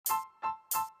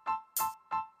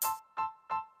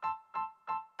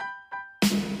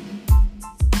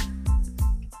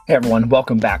Hey everyone,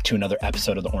 welcome back to another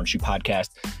episode of the Orange Shoe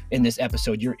Podcast. In this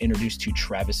episode, you're introduced to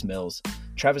Travis Mills.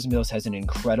 Travis Mills has an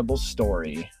incredible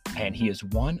story, and he is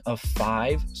one of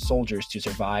 5 soldiers to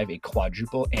survive a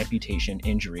quadruple amputation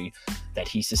injury that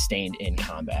he sustained in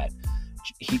combat.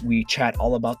 We chat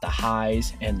all about the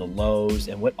highs and the lows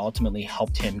and what ultimately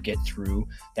helped him get through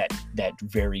that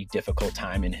very difficult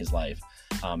time in his life.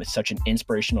 It's such an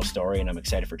inspirational story, and I'm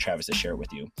excited for Travis to share it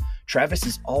with you. Travis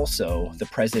is also the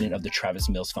president of the Travis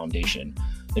Mills Foundation.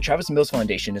 The Travis Mills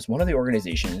Foundation is one of the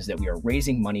organizations that we are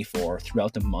raising money for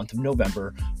throughout the month of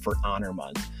November for Honor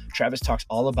Month. Travis talks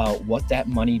all about what that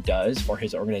money does for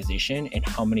his organization and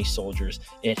how many soldiers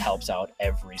it helps out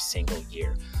every single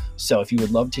year. So if you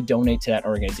would love to donate to that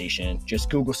organization, just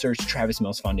Google search Travis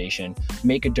Mills Foundation,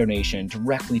 make a donation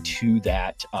directly to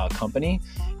that company.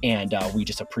 And we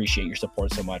just appreciate your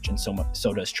support so much, and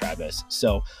so does Travis.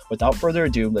 So without further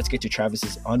ado, let's get to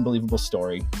Travis's unbelievable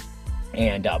story.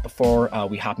 And before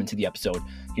we hop into the episode,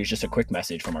 here's just a quick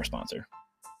message from our sponsor.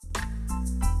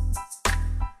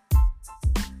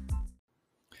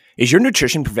 Is your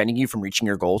nutrition preventing you from reaching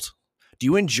your goals? Do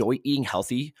you enjoy eating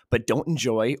healthy, but don't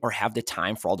enjoy or have the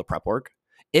time for all the prep work?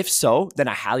 If so, then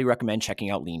I highly recommend checking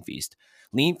out Lean Feast.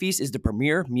 Lean Feast is the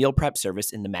premier meal prep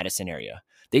service in the Madison area.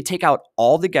 They take out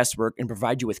all the guesswork and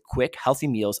provide you with quick, healthy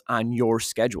meals on your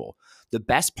schedule. The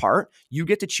best part, you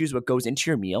get to choose what goes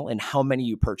into your meal and how many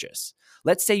you purchase.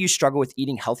 Let's say you struggle with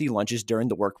eating healthy lunches during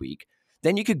the work week.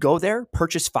 Then you could go there,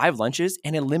 purchase 5 lunches,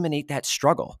 and eliminate that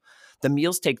struggle. The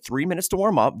meals take 3 minutes to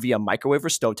warm up via microwave or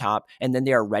stovetop, and then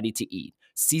they are ready to eat.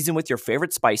 Season with your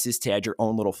favorite spices to add your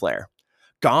own little flair.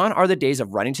 Gone are the days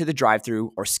of running to the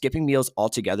drive-thru or skipping meals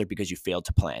altogether because you failed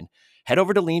to plan. Head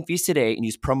over to Lean Feast today and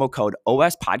use promo code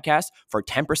OSPodcast for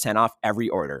 10% off every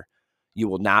order. You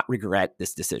will not regret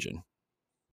this decision.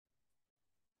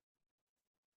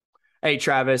 Hey,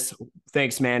 Travis.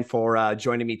 Thanks, man, for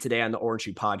joining me today on the Orange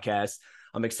Shoe Podcast.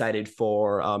 I'm excited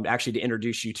for actually to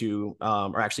introduce you to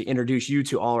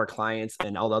all our clients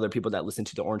and all the other people that listen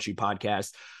to the Orange Shoe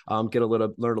Podcast. Learn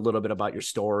a little bit about your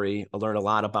story, learn a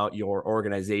lot about your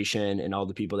organization and all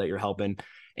the people that you're helping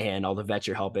and all the vets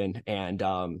you're helping, and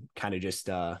kind of just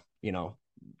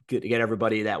get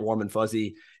everybody that warm and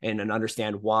fuzzy and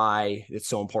understand why it's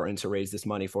so important to raise this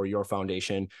money for your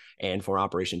foundation and for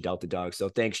Operation Delta Dog. So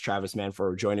thanks, Travis, man,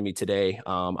 for joining me today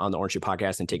on the Orange Shoe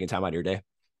Podcast and taking time out of your day.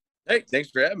 Hey, thanks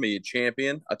for having me,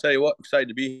 champion. I'll tell you what, I'm excited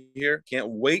to be here. Can't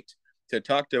wait to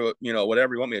talk to,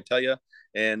 whatever you want me to tell you.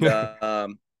 And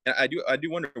I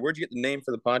do wonder, where'd you get the name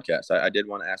for the podcast? I did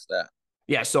want to ask that.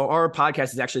 Yeah, so our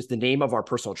podcast is actually the name of our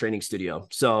personal training studio.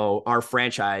 So our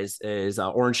franchise is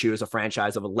Orange Shoe is a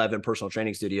franchise of 11 personal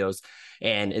training studios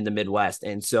and in the Midwest.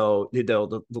 And so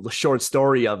the short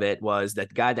story of it was that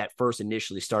the guy that first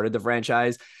initially started the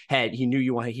franchise he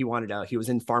was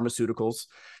in pharmaceuticals.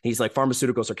 He's like,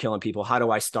 pharmaceuticals are killing people. How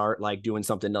do I start like doing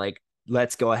something like,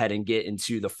 let's go ahead and get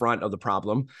into the front of the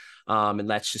problem. And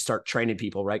let's just start training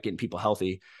people, right? Getting people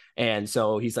healthy. And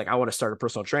so he's like, I want to start a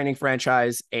personal training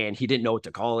franchise, and he didn't know what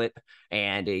to call it.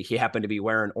 And he happened to be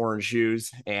wearing orange shoes,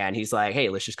 and he's like, hey,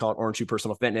 let's just call it Orange Shoe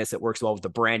Personal Fitness. It works well with the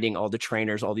branding. All the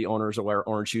trainers, all the owners will wear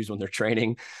orange shoes when they're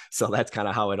training. So that's kind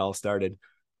of how it all started.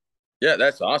 Yeah,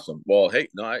 that's awesome. Well, hey,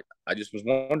 no, I just was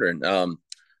wondering.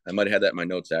 I might have had that in my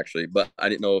notes actually, but I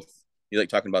didn't know if you like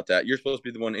talking about that. You're supposed to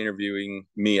be the one interviewing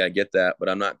me. I get that, but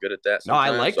I'm not good at that. No, I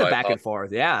like the back and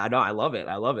forth. Yeah, no, I love it.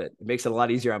 It makes it a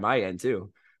lot easier on my end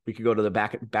too. We could go to the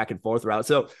back and forth route.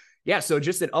 So yeah, so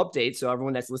just an update. So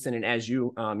everyone that's listening, as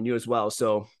you as well.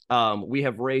 So we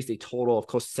have raised a total of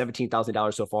close to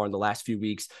 $17,000 so far in the last few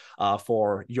weeks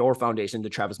for your foundation, the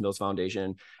Travis Mills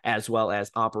Foundation, as well as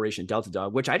Operation Delta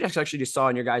Dog, which I actually just saw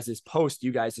in your guys' post.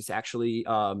 You guys just actually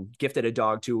gifted a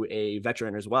dog to a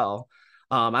veteran as well.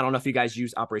 I don't know if you guys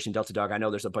use Operation Delta Dog. I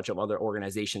know there's a bunch of other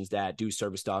organizations that do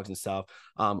service dogs and stuff.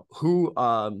 Who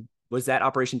was that,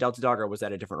 Operation Delta Dog, or was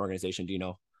that a different organization? Do you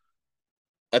know?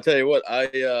 I'll tell you what,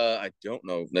 I don't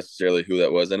know necessarily who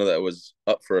that was. I know that was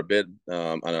up for a bid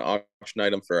on an auction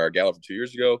item for our gala for 2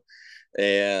 years ago.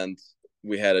 And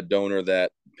we had a donor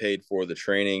that paid for the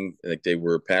training. Like, they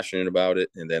were passionate about it.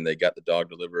 And then they got the dog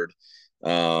delivered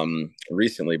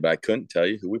recently, but I couldn't tell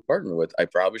you who we partnered with. I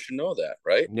probably should know that,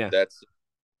 right? Yeah.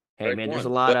 Hey, man, there's a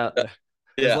lot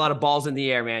of balls in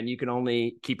the air, man. You can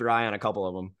only keep your eye on a couple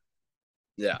of them.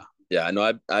 Yeah. Yeah. I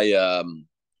know.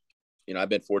 I've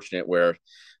been fortunate where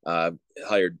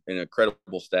hired an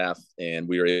incredible staff, and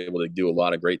we were able to do a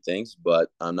lot of great things, but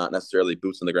I'm not necessarily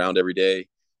boots on the ground every day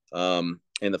in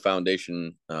the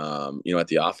foundation, at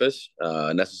the office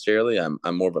necessarily. I'm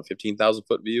more of a 15,000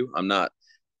 foot view. I'm not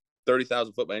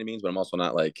 30,000 foot by any means, but I'm also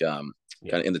not like kind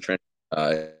of in the trench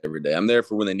every day. I'm there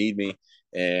for when they need me,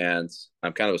 and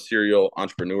I'm kind of a serial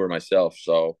entrepreneur myself.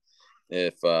 So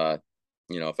if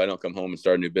if I don't come home and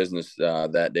start a new business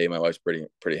that day, my wife's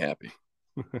pretty happy.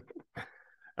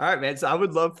 All right, man. So I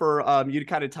would love for you to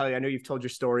kind of tell you. I know you've told your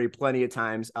story plenty of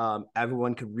times.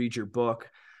 Everyone could read your book,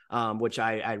 which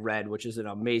I read, which is an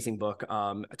amazing book.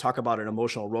 Talk about an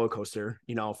emotional roller coaster.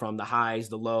 From the highs,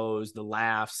 the lows, the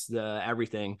laughs, the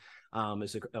everything.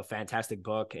 It's a fantastic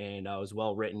book, and it was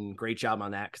well written. Great job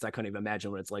on that, because I couldn't even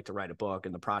imagine what it's like to write a book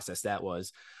and the process that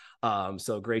was.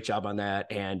 So great job on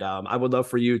that. And I would love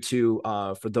for you to,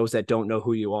 for those that don't know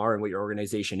who you are and what your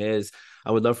organization is,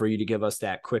 I would love for you to give us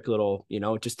that quick little,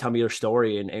 just tell me your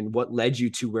story and what led you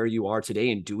to where you are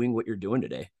today and doing what you're doing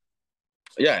today.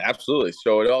 Yeah, absolutely.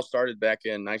 So it all started back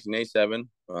in 1987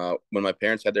 when my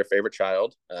parents had their favorite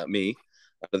child, me,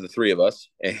 out of the three of us,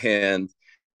 and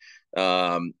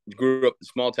grew up in a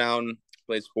small town,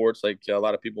 played sports like a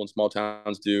lot of people in small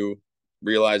towns do.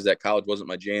 Realized that college wasn't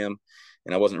my jam,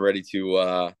 and I wasn't ready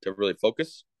to really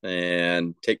focus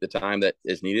and take the time that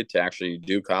is needed to actually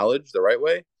do college the right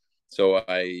way. So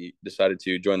I decided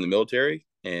to join the military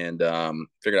and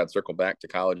figured I'd circle back to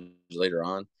college later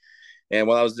on. And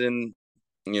while I was in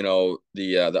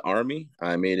the Army,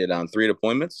 I made it on 3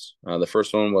 deployments. The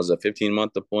first one was a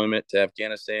 15-month deployment to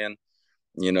Afghanistan.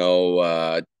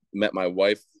 Met my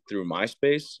wife through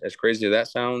MySpace, as crazy as that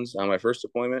sounds, on my first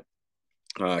deployment.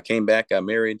 Came back, got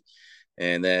married,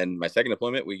 and then my second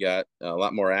deployment, we got a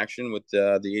lot more action with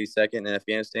the 82nd in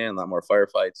Afghanistan, a lot more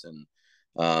firefights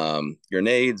and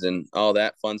grenades and all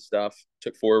that fun stuff.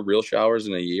 Took 4 real showers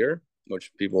in a year,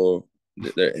 which people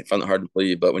they find it hard to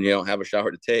believe, but when you don't have a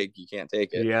shower to take, you can't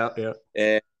take it. Yeah,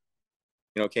 yeah.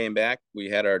 And came back. We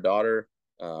had our daughter,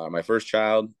 my first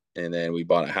child, and then we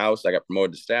bought a house. I got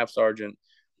promoted to staff sergeant,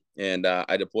 and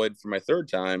I deployed for my third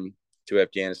time to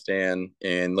Afghanistan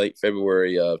in late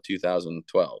February of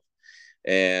 2012.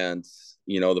 And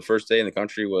the first day in the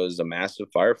country was a massive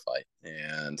firefight,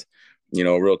 and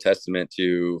a real testament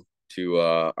to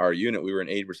our unit. We were in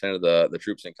 80% of the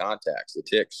troops in contacts, the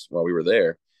ticks, while we were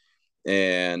there.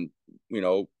 And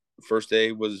first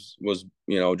day was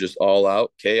just all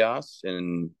out chaos,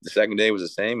 and the second day was the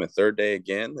same, and third day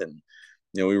again. And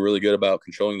we were really good about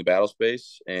controlling the battle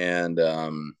space, and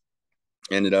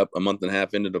ended up a month and a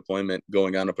half into deployment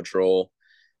going on a patrol.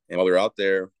 And while we were out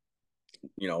there,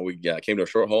 we came to a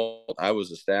short halt. I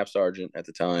was a staff sergeant at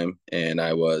the time, and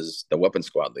I was the weapons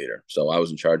squad leader. So I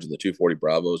was in charge of the 240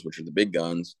 Bravos, which are the big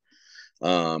guns,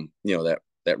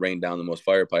 that rained down the most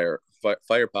firepower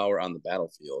on the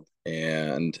battlefield.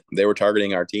 And they were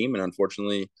targeting our team, and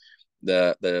unfortunately,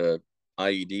 the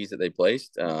IEDs that they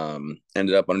placed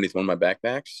ended up underneath one of my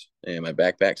backpacks, and my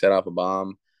backpack set off a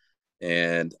bomb.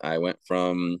 And I went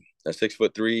from a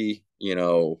 6'3",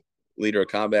 leader of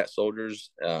combat soldiers,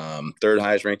 third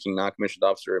highest ranking non-commissioned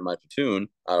officer in my platoon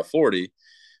out of 40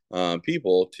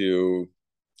 people, to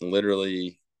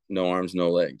literally no arms, no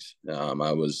legs.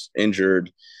 I was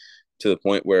injured to the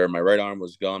point where my right arm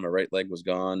was gone, my right leg was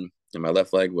gone, and my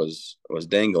left leg was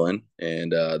dangling.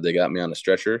 And they got me on a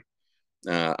stretcher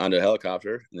onto a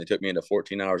helicopter, and they took me into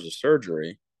 14 hours of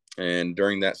surgery. And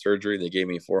during that surgery, they gave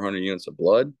me 400 units of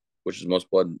blood, which is the most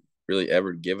blood really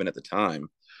ever given at the time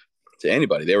to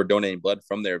anybody. They were donating blood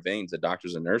from their veins, the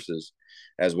doctors and nurses,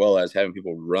 as well as having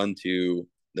people run to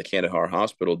the Kandahar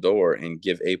hospital door and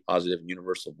give A positive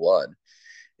universal blood.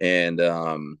 And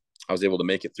I was able to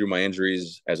make it through my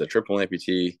injuries as a triple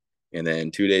amputee. And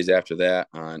then 2 days after that,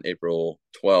 on April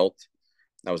 12th,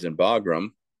 I was in Bagram.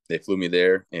 They flew me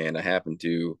there, and I happened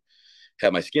to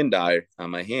have my skin dye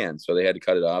on my hand, so they had to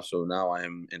cut it off. So now I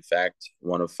am, in fact,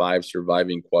 one of 5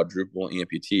 surviving quadruple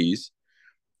amputees.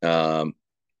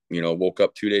 Woke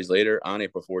up 2 days later on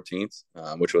April 14th,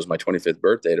 which was my 25th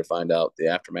birthday, to find out the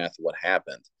aftermath of what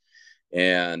happened.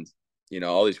 And,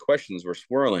 all these questions were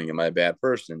swirling. Am I a bad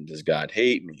person? Does God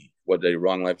hate me? What did I do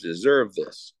wrong in life to deserve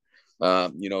this? I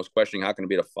was questioning, how can I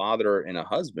be a father and a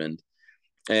husband?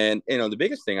 And the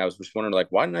biggest thing, I was just wondering,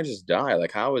 like, why didn't I just die?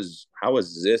 Like, how is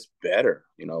this better?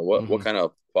 What kind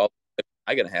of quality am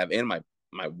I gonna have, and my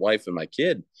wife and my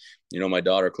kid, my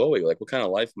daughter Chloe, like, what kind of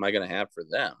life am I gonna have for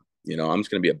them? I'm just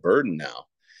gonna be a burden now.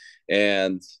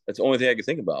 And that's the only thing I could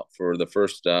think about for the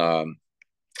first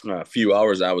few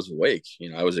hours I was awake.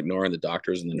 I was ignoring the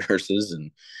doctors and the nurses,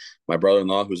 and my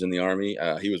brother-in-law, who's in the Army,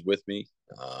 he was with me,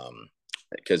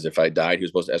 because if I died, he was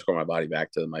supposed to escort my body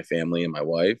back to my family and my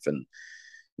wife. And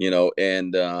he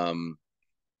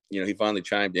finally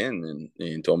chimed in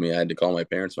and told me I had to call my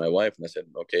parents and my wife. And I said,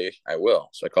 okay, I will.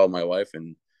 So I called my wife,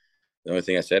 and the only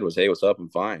thing I said was, hey, what's up? I'm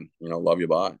fine. Love you,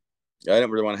 bye. I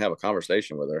didn't really want to have a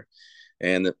conversation with her.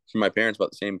 And for my parents,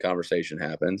 about the same conversation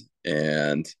happened.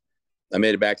 And I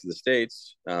made it back to the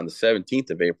States on the 17th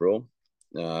of April,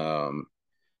 a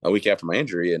week after my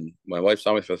injury. And my wife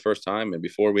saw me for the first time. And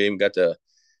before we even got to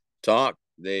talk,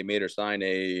 they made her sign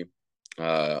a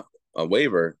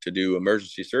waiver to do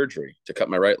emergency surgery to cut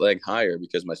my right leg higher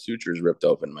because my sutures ripped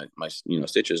open. My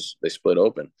stitches, they split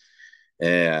open.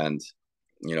 And,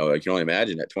 I can only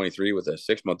imagine at 23 with a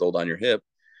 6-month-old on your hip,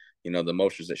 the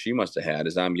emotions that she must have had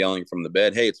as I'm yelling from the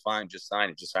bed, hey, it's fine. Just sign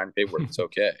it. Just sign the paperwork. It's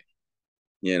okay.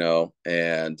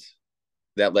 And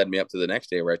that led me up to the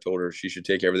next day where I told her she should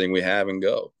take everything we have and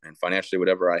go. And financially,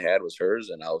 whatever I had was hers,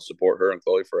 and I'll support her and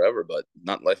Chloe forever, but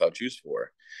not life I'll choose for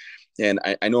her. And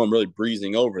I know I'm really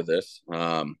breezing over this.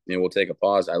 And we'll take a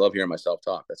pause. I love hearing myself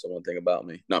talk. That's the one thing about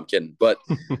me. No, I'm kidding. But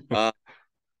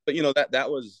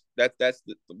that's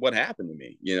what happened to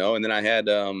me, and then I had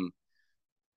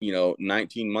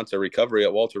 19 months of recovery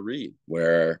at Walter Reed,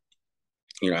 where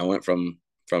I went from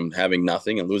having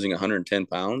nothing and losing 110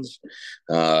 pounds,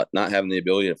 not having the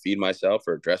ability to feed myself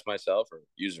or dress myself or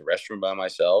use the restroom by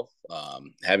myself,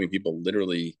 having people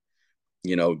literally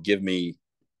give me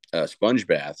a sponge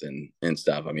bath and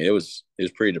stuff. I mean, it was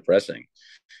pretty depressing.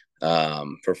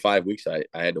 For 5 weeks I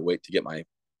had to wait to get my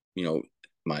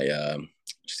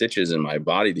stitches in my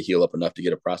body to heal up enough to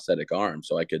get a prosthetic arm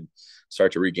so I could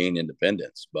start to regain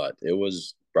independence. But it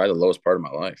was probably the lowest part of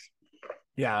my life.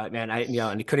 Yeah, man. And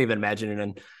I couldn't even imagine it.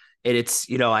 And it's,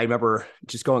 I remember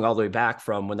just going all the way back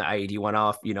from when the IED went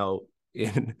off,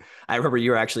 and I remember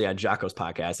you were actually on Jocko's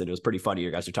podcast, and it was pretty funny.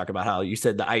 You guys were talking about how you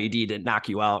said the IED didn't knock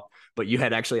you out, but you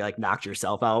had actually like knocked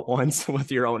yourself out once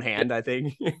with your own hand, I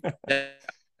think.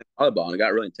 Volleyball, and it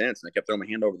got really intense, and I kept throwing my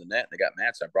hand over the net, and I got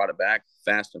mad, so I brought it back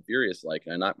fast and furious, like,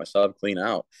 and I knocked myself clean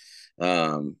out.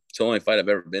 It's the only fight I've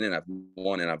ever been in. I've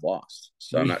won and I've lost,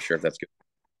 so I'm not sure if that's good.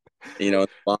 The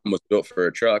bomb was built for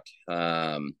a truck,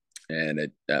 and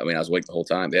I was awake the whole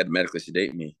time. They had to medically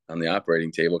sedate me on the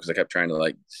operating table because I kept trying to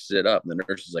like sit up, and the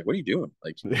nurse was like, "What are you doing?"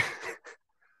 Like,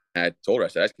 I told her, I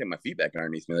said, "I just get my feet back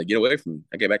underneath me. Like, get away from me."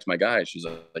 I get back to my guy. She's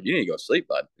like, "You need to go sleep,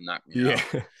 bud," and knock me out.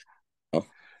 Oh.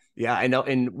 Yeah, I know.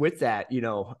 And with that,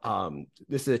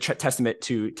 this is a testament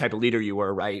to type of leader you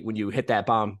were, right? When you hit that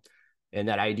bomb and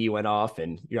that ID went off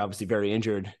and you're obviously very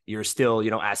injured, you're still,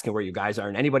 asking where you guys are.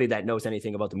 And anybody that knows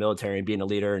anything about the military and being a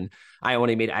leader, and I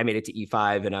made it to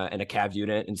E5 in a CAV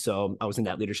unit. And so I was in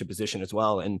that leadership position as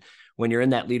well. And when you're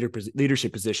in that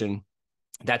leadership position,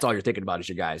 that's all you're thinking about is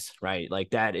your guys, right?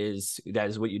 Like that is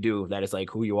what you do. That is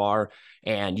like who you are.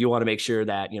 And you want to make sure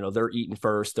that, they're eating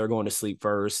first, they're going to sleep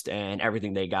first, and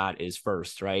everything they got is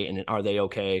first. Right. And are they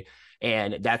okay?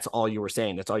 And that's all you were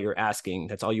saying. That's all you're asking.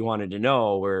 That's all you wanted to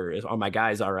know. Are my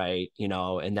guys all right?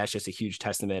 And that's just a huge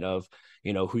testament of,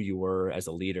 who you were as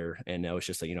a leader. And it was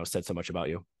just, said so much about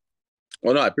you.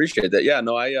 Well, no, I appreciate that. Yeah,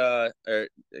 no, I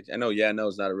know. Yeah, no,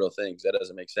 it's not a real thing because that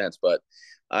doesn't make sense. But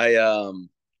I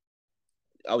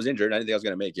was injured. I didn't think I was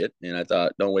going to make it. And I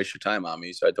thought, don't waste your time on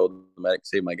me. So I told the medic,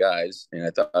 save my guys. And I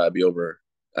thought I'd be over.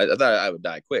 I thought I would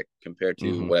die quick compared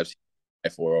to what I've seen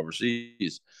for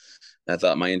overseas. And I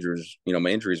thought my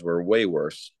injuries were way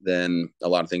worse than a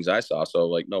lot of things I saw. So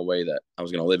like, no way that I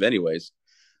was going to live anyways.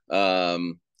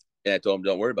 And I told him,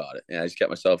 don't worry about it. And I just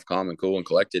kept myself calm and cool and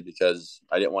collected because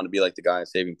I didn't want to be like the guy in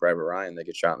Saving Private Ryan that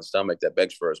gets shot in the stomach that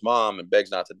begs for his mom and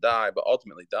begs not to die, but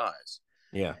ultimately dies.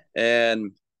 Yeah.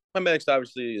 And my medics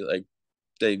obviously, like,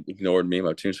 they ignored me, my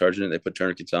platoon sergeant. They put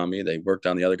tourniquets on me. They worked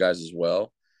on the other guys as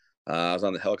well. I was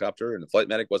on the helicopter, and the flight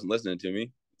medic wasn't listening to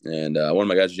me. And one of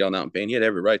my guys was yelling out in pain. He had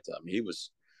every right to. I mean, he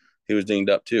was dinged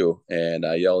up too. And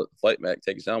I yelled at the flight medic,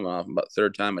 take his helmet off. And about the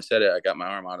third time I said it, I got my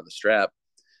arm out of the strap,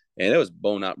 and it was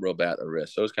blown out real bad at the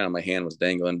wrist. So it was kind of, my hand was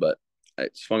dangling, but I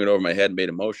swung it over my head and made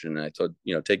a motion. And I told,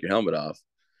 take your helmet off.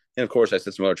 And of course, I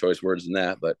said some other choice words than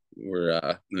that, but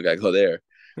we're we got to go there.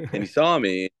 And he saw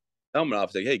me, helmet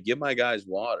off, like, hey, give my guys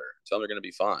water. Tell them they're going to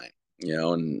be fine.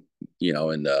 And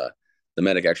the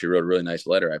medic actually wrote a really nice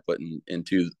letter I put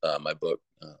into my book,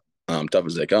 Tough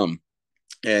as They Come.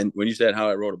 And when you said how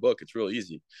I wrote a book, it's real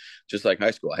easy. Just like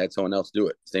high school, I had someone else do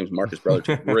it. His name's Marcus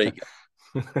Brotherton. Great.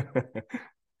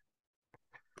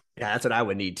 Yeah, that's what I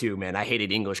would need too, man. I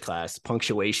hated English class,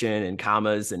 punctuation and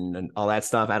commas and all that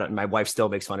stuff. My wife still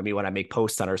makes fun of me when I make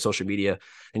posts on our social media,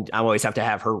 and I always have to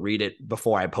have her read it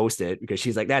before I post it because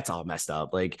she's like, that's all messed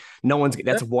up. Like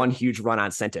that's one huge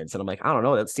run-on sentence. And I'm like, I don't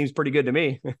know. That seems pretty good to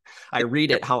me. I read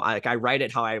it I write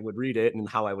it how I would read it and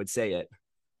how I would say it.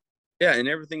 Yeah, and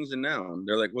everything's a noun.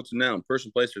 They're like, what's a noun?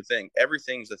 Person, place, or thing.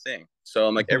 Everything's a thing. So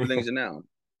I'm like, everything's a noun.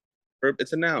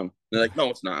 It's a noun. They're like, no,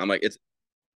 it's not. I'm like, it's,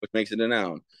 which makes it a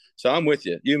noun. So I'm with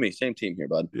you. You and me, same team here,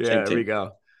 bud. Yeah, Same there team. we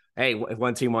go. Hey,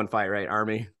 one team, one fight, right?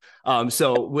 Army.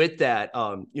 So with that,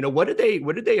 what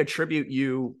did they attribute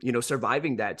you,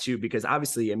 surviving that to? Because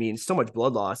obviously, I mean, so much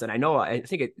blood loss. And I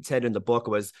think it said in the book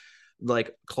was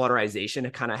like cauterization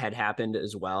kind of had happened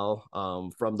as well,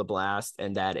 from the blast,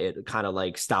 and that it kind of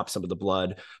like stopped some of the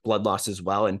blood loss as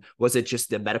well. And was it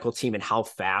just the medical team and how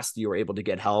fast you were able to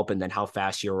get help, and then how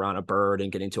fast you were on a bird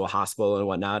and getting to a hospital and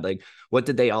whatnot? Like, what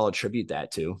did they all attribute that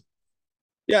to?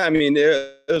 Yeah, I mean,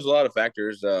 there's a lot of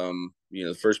factors.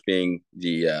 The first being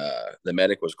the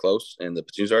medic was close and the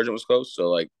platoon sergeant was close. So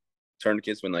like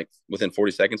tourniquets, when like within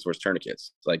 40 seconds was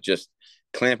tourniquets, like just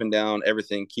clamping down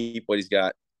everything, keep what he's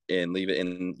got and leave it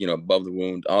in, above the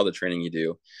wound, all the training you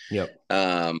do. Yep.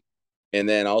 And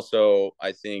then also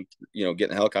I think,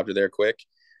 getting a helicopter there quick,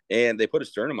 and they put a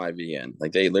sternum IV in,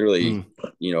 like they literally,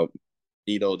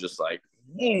 needle just like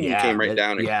came right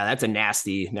down. That's a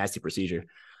nasty procedure.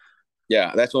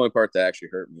 Yeah, that's the only part that actually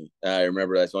hurt me. I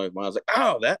remember that's the only one I was like,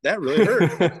 oh, that really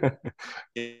hurt.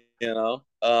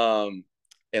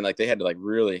 And like they had to like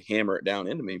really hammer it down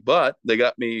into me, but they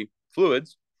got me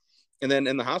fluids. And then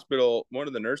in the hospital, one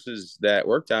of the nurses that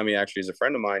worked on me actually is a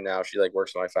friend of mine now. She like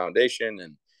works on my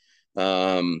foundation,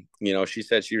 and she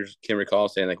said she can recall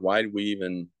saying like, why did we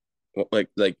even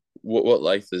what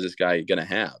life is this guy gonna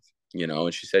have?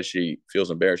 And she said she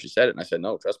feels embarrassed. She said it, and I said,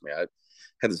 no, trust me, I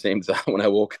had the same thought when I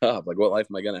woke up, like, what life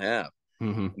am I gonna have?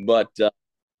 Mm-hmm. But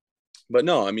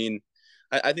no, I mean,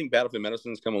 I think battlefield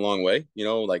medicine's come a long way.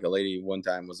 Like a lady one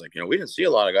time was like, we didn't see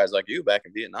a lot of guys like you back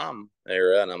in Vietnam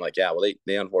era, and I'm like, yeah, well,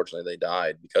 they unfortunately they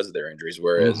died because of their injuries,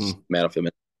 whereas battlefield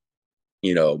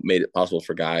made it possible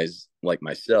for guys like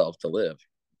myself to live.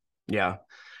 Yeah.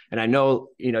 And I know,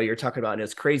 you're talking about, and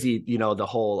it's crazy, the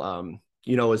whole,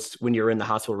 it's when you're in the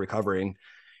hospital recovering,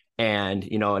 and,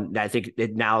 and I think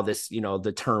now this,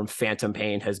 the term phantom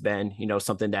pain has been,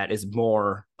 something that is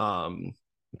more,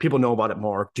 people know about it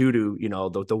more due to,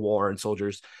 the war and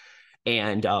soldiers.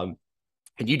 And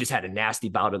you just had a nasty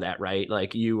bout of that, right?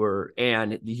 Like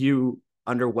you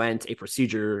underwent a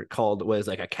procedure called, was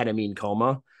like a ketamine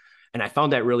coma. And I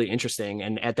found that really interesting.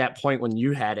 And at that point, when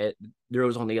you had it, there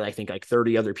was only, I think, like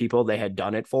 30 other people they had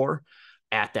done it for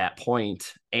at that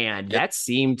point. And that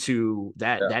seemed to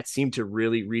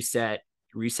really reset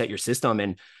your system.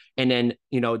 And then,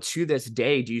 to this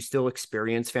day, do you still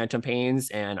experience phantom pains?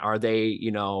 And are they,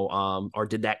 or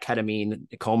did that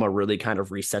ketamine coma really kind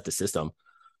of reset the system?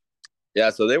 Yeah,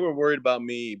 so they were worried about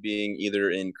me being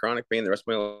either in chronic pain the rest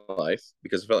of my life,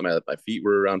 because I felt like my feet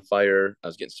were on fire. I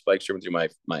was getting spikes driven through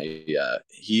my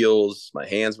heels. My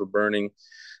hands were burning,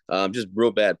 just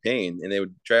real bad pain. And they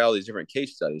would try all these different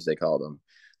case studies, they called them.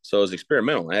 So it was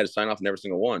experimental. I had to sign off on every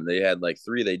single one. They had like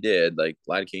 3 they did, like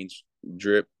lidocaine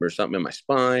drip or something in my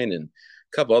spine, and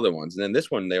a couple other ones. And then this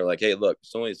one, they were like, hey, look,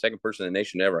 it's only the second person in the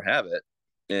nation to ever have it,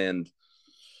 and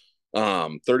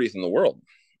 30th in the world.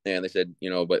 And they said,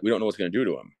 but we don't know what's going to do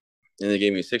to him. And they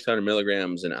gave me 600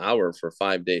 milligrams an hour for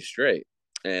 5 days straight.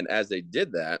 And as they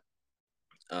did that,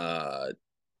 I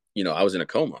was in a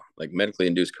coma, like medically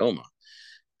induced coma.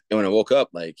 And when I woke up,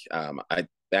 like I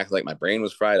acted like my brain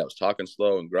was fried. I was talking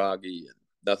slow and groggy, and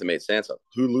nothing made sense. I was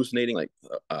hallucinating like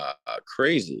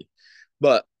crazy.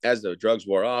 But as the drugs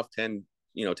wore off, 10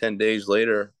 days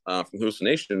later, from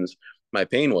hallucinations, my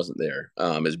pain wasn't there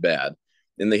as bad.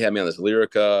 And they had me on this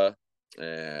Lyrica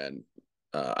and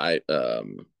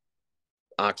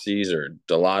oxys or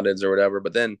Dilaudids or whatever.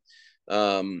 But then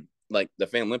like the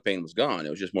phantom limb pain was gone. It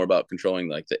was just more about controlling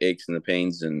like the aches and the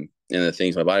pains and the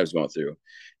things my body was going through.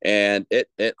 And it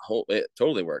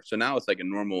totally worked. So now it's like a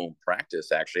normal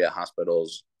practice actually at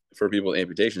hospitals for people with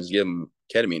amputations, give them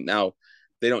ketamine. Now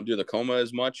they don't do the coma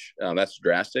as much. That's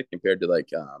drastic compared to like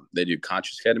they do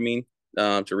conscious ketamine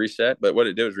to reset. But what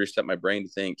it did was reset my brain to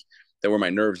think that where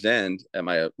my nerves end at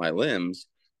my limbs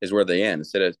is where they end.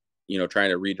 Instead of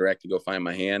trying to redirect to go find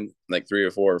my hand like 3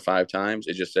 or 4 or 5 times,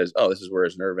 it just says, oh, this is where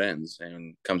his nerve ends,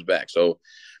 and comes back. So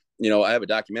I have a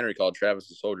documentary called Travis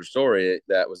the Soldier Story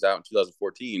that was out in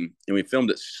 2014, and we filmed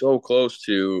it so close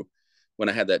to when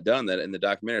I had that done that in the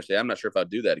documentary say, I'm not sure if I'll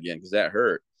do that again because that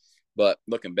hurt. But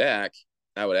looking back,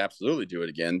 I would absolutely do it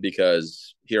again,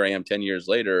 because here I am 10 years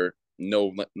later,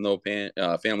 no pain,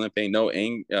 phantom limb pain, no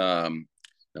anger.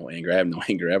 I have no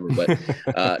anger ever, but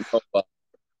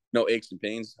no aches and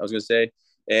pains, I was going to say.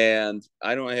 And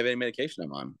I don't have any medication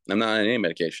I'm on. I'm not on any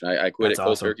medication. I quit That's it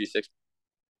cold awesome. turkey 6.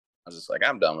 I was just like,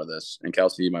 I'm done with this. And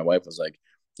Kelsey, my wife, was like,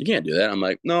 you can't do that. I'm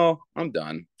like, no, I'm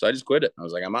done. So I just quit it. I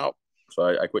was like, I'm out. So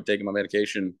I quit taking my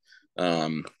medication,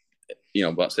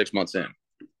 about 6 months in.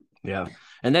 Yeah.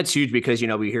 And that's huge because,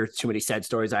 we hear too many sad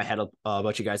stories. I had a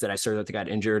bunch of guys that I served with that got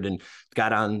injured and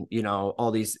got on,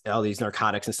 all these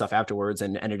narcotics and stuff afterwards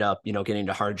and ended up, getting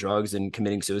into hard drugs and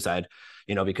committing suicide,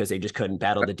 because they just couldn't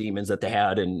battle the demons that they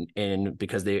had. And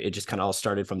because it just kind of all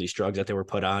started from these drugs that they were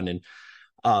put on. And,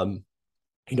 um,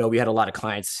 we had a lot of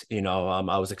clients,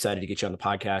 I was excited to get you on the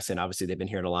podcast, and obviously they've been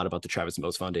hearing a lot about the Travis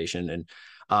Mills Foundation. And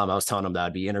I was telling them that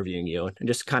I'd be interviewing you and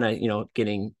just kind of,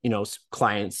 getting,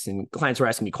 clients were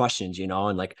asking me questions,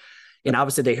 and like, and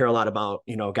obviously they hear a lot about,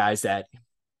 guys that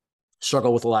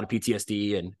struggle with a lot of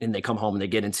PTSD and they come home and they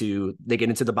get into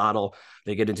the bottle,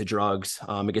 they get into drugs,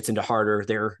 it gets into harder.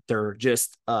 They're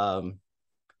just,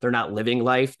 they're not living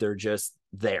life. They're just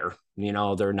there,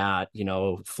 they're not,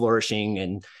 flourishing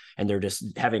and they're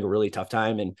just having a really tough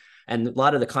time. And a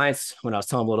lot of the clients, when I was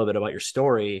telling them a little bit about your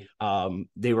story,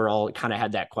 they were all kind of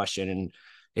had that question. And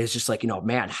it's just like,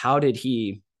 man, how did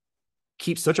he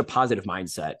keep such a positive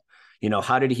mindset?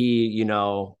 How did he,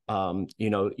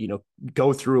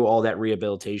 go through all that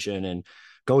rehabilitation and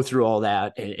go through all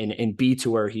that and be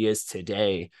to where he is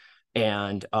today?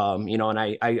 And, and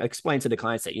I explained to the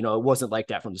clients that, it wasn't like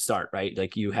that from the start, right?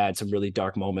 Like you had some really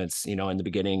dark moments, in the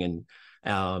beginning and,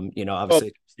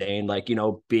 obviously saying like,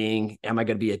 being, am I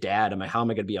going to be a dad? How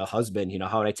am I going to be a husband?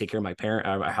 How would I take care of my parent?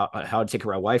 Or how to take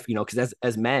care of my wife? Cause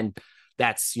as men,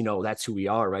 that's who we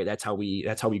are, right? That's how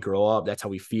we grow up. That's how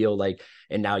we feel like,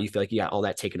 and now you feel like you got all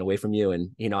that taken away from you.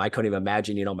 And, I couldn't even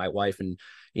imagine, my wife and,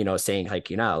 saying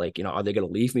like, are they going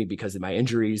to leave me because of my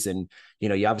injuries? And,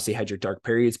 you obviously had your dark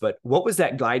periods, but what was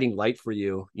that guiding light for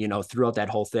you, throughout that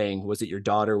whole thing? Was it your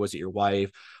daughter? Was it your wife?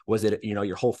 Was it,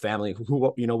 your whole family?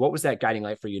 What was that guiding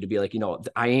light for you to be like,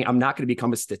 I'm not going to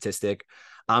become a statistic.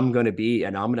 I'm going to be,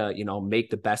 and I'm going to, make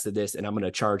the best of this and I'm going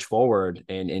to charge forward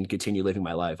and continue living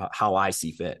my life how I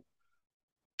see fit.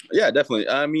 Yeah, definitely.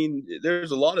 I mean,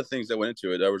 there's a lot of things that went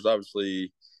into it. There was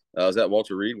obviously, I was at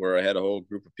Walter Reed where I had a whole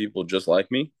group of people just like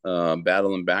me,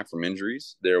 battling back from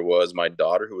injuries. There was my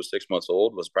daughter who was 6 months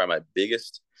old, was probably my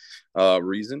biggest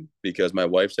reason, because my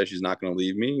wife said she's not going to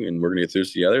leave me and we're going to get through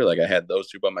this together. Like I had those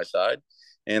two by my side,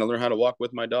 and I learned how to walk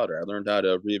with my daughter. I learned how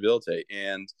to rehabilitate.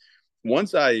 And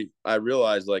once I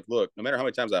realized, like, look, no matter how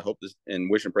many times I hope this and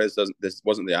wish and pray this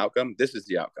wasn't the outcome, this is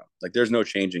the outcome. Like there's no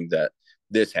changing that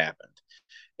this happened.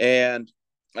 And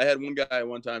I had one guy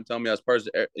one time tell me I was part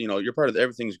of, you're part of the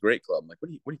Everything's Great Club. I'm like, what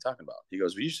are you talking about? He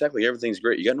goes, well, you just act like everything's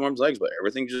great. You got Norm's legs, but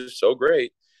everything's just so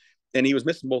great. And he was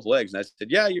missing both legs. And I said,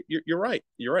 yeah, you're right.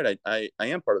 You're right. I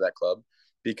am part of that club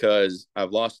because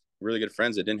I've lost really good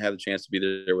friends that didn't have the chance to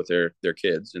be there with their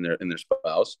kids and their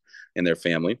spouse and their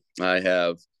family. I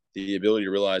have the ability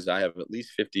to realize I have at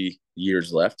least 50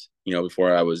 years left,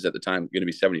 before I was at the time going to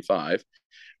be 75.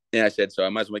 And I said, so I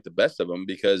might as well make the best of them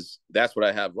because that's what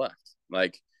I have left.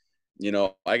 Like,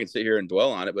 I can sit here and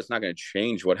dwell on it, but it's not going to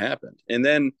change what happened. And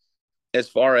then as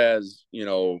far as,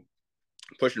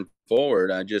 pushing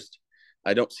forward,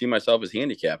 I don't see myself as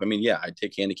handicap. I mean, yeah, I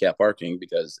take handicap parking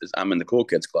because I'm in the cool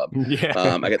kids club.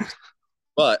 Yeah.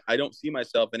 But I don't see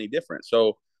myself any different.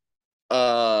 So,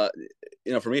 for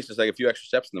me, it's just like a few extra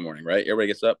steps in the morning, right? Everybody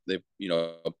gets up, they,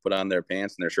 put on their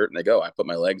pants and their shirt and they go. I put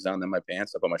my legs on, then my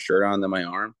pants, I put my shirt on, then my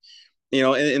arm,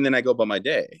 and then I go about my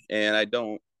day. And I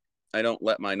don't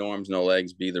let my Norms no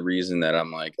legs be the reason that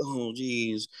I'm like, oh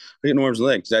geez, I get Norms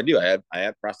legs. Because I do. I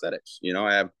have prosthetics.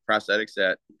 I have prosthetics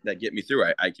that get me through.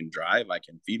 I can drive. I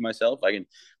can feed myself. I can,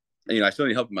 I still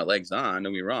need help with my legs on.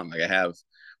 Don't get me wrong. Like I have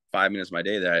 5 minutes of my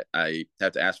day that I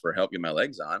have to ask for help get my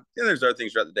legs on. And there's other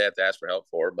things throughout the day I have to ask for help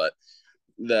for. But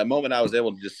the moment I was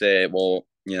able to just say, well,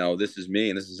 this is me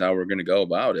and this is how we're going to go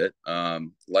about it,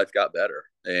 life got better.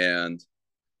 And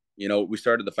we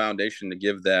started the foundation to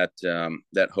give that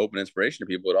hope and inspiration to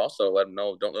people, but also let them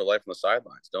know, don't live life on the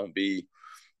sidelines. Don't be,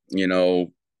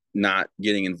 not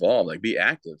getting involved. Like be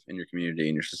active in your community,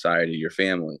 in your society, your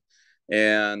family.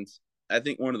 And I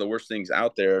think one of the worst things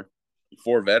out there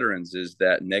for veterans is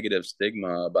that negative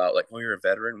stigma about like, oh, you're a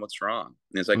veteran, what's wrong?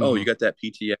 And it's like, oh, you got that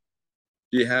PTSD.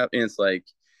 Do you have? And it's like,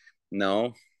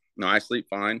 no, I sleep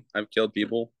fine. I've killed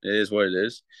people. It is what it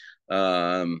is.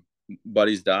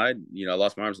 Buddies died. I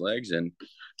lost my arms and legs, and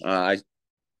I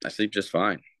sleep just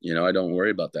fine. I don't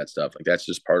worry about that stuff. Like that's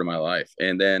just part of my life.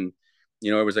 And then,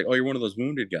 it was like, oh, you're one of those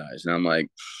wounded guys, and I'm like,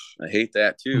 I hate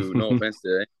that too. No offense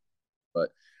to it, but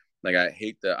like I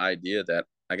hate the idea that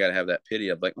I got to have that pity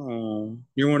of like, oh,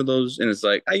 you're one of those. And it's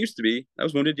like, I used to be. I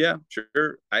was wounded. Yeah,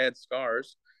 sure. I had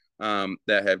scars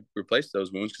that have replaced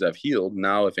those wounds because I've healed.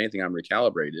 Now, if anything, I'm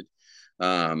recalibrated.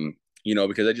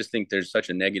 Because I just think there's such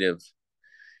a negative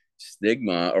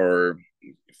stigma or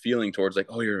feeling towards like,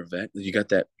 oh, you're a vet, you got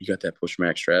that post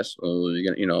traumatic stress, oh,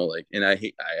 you're gonna, like, and I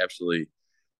absolutely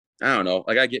I don't know.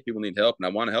 Like I get people need help, and I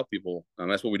want to help people.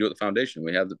 That's what we do at the foundation.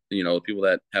 We have the people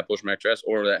that have post-traumatic stress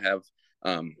or that have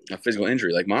a physical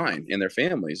injury like mine and their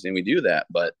families, and we do that.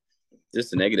 But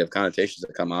just the negative connotations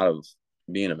that come out of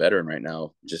being a veteran right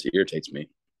now just irritates me.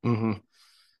 Mm-hmm.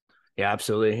 Yeah,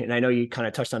 absolutely. And I know you kind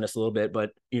of touched on this a little bit,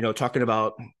 but talking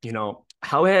about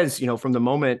how has from the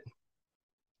moment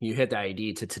you hit the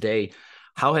ID to today,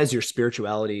 how has your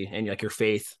spirituality and like your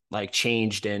faith like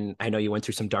changed? And I know you went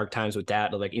through some dark times with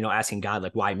that, like, asking God,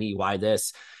 like, why me, why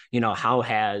this, how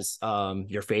has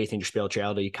your faith and your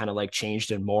spirituality kind of like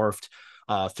changed and morphed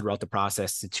throughout the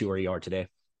process to where you are today?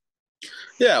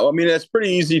 Yeah. Well, I mean, it's pretty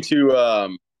easy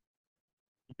to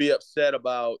be upset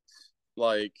about,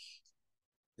 like,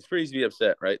 it's pretty easy to be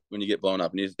upset, right? When you get blown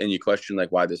up and you question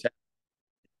like why this happened.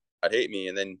 God hate me.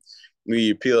 And then when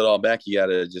you peel it all back, you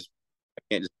gotta just, I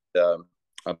can't just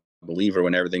a believer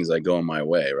when everything's like going my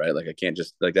way, right? Like I can't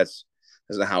just like that's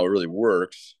not how it really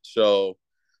works. So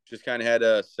just kind of had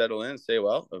to settle in and say,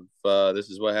 well, if this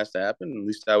is what has to happen, at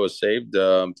least I was saved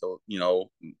to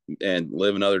and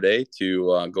live another day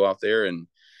to go out there and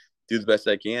do the best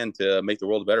I can to make the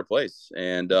world a better place.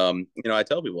 And I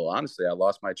tell people honestly, I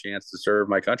lost my chance to serve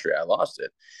my country. I lost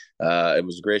it. It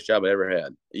was the greatest job I ever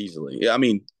had, easily. Yeah, I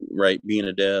mean, right, being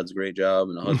a dad's a great job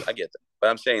and a husband. I get that, but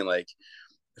I'm saying like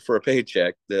for a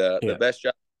paycheck, the best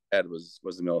job I had was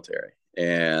the military,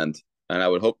 and I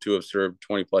would hope to have served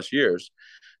 20 plus years.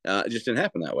 It just didn't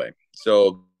happen that way.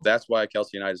 So that's why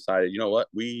Kelsey and I decided, you know what,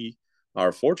 we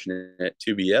are fortunate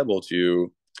to be able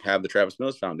to have the Travis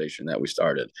Mills Foundation that we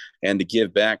started and to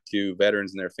give back to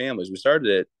veterans and their families. We started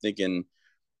it thinking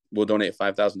we'll donate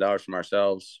 $5,000 from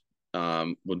ourselves.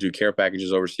 We'll do care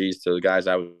packages overseas to the guys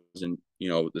I was in,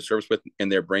 the service with in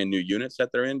their brand new units that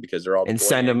they're in because they're all and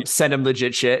send them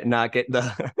legit shit and not get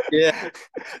the yeah.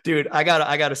 Dude, I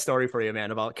got a story for you,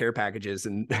 man, about care packages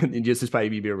and just as probably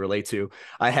be able to relate to.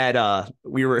 I had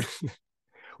we were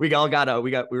we all got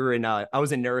we were in I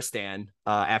was in Nuristan,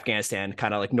 Afghanistan,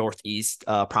 kind of like northeast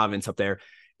province up there.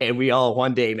 And we all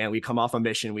one day, man, we come off a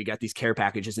mission, we got these care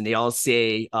packages and they all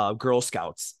say Girl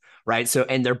Scouts. Right. So,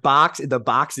 and the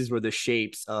boxes were the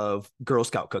shapes of Girl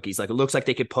Scout cookies. Like it looks like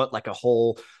they could put like a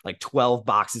whole, like 12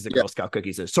 boxes of Girl Scout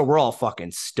cookies. So we're all fucking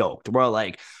stoked. We're all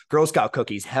like, Girl Scout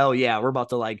cookies. Hell yeah. We're about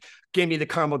to like, give me the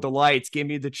caramel delights, give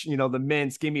me the, the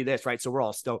mints, give me this. Right. So we're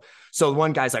all stoked. So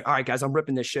one guy's like, all right, guys, I'm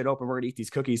ripping this shit open. We're going to eat these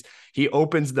cookies. He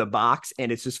opens the box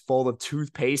and it's just full of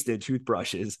toothpaste and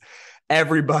toothbrushes.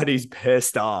 Everybody's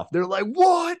pissed off. They're like,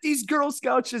 what? These Girl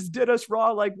Scouts just did us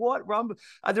wrong. Like, what?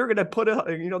 They're going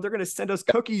to they're going to send us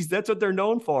cookies. That's what they're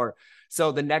known for.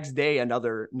 So the next day,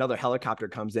 another helicopter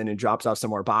comes in and drops off some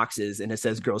more boxes and it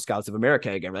says Girl Scouts of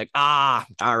America again. We're like, all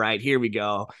right, here we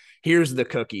go. Here's the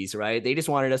cookies, right? They just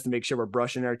wanted us to make sure we're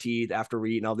brushing our teeth after we're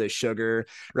eating all this sugar,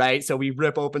 right? So we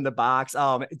rip open the box,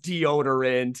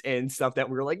 deodorant and stuff that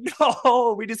we were like,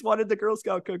 no, we just wanted the Girl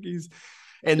Scout cookies.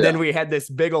 And then we had this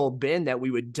big old bin that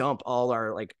we would dump all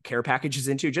our like care packages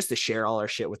into just to share all our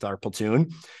shit with our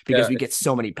platoon because we get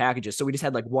so many packages. So we just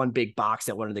had like one big box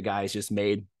that one of the guys just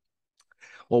made.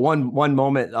 Well, one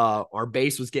moment, our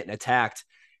base was getting attacked.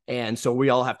 And so we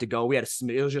all have to go. It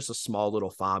was just a small little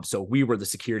fob. So we were the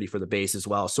security for the base as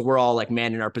well. So we're all like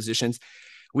manning our positions.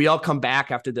 We all come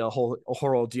back after the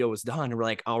whole deal was done. And we're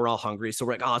like, oh, we're all hungry. So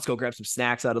we're like, oh, let's go grab some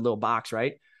snacks out of a little box,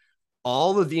 right?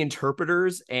 All of the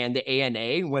interpreters and the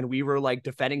ANA, when we were like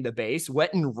defending the base,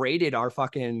 went and raided our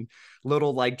fucking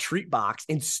little like treat box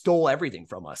and stole everything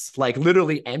from us. Like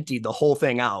literally emptied the whole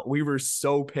thing out. We were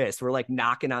so pissed. We're like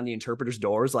knocking on the interpreters'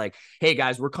 doors, like, hey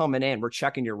guys, we're coming in. We're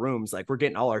checking your rooms. Like we're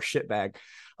getting all our shit back.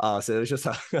 So it was just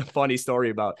a funny story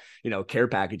about, care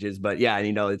packages, but yeah,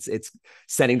 it's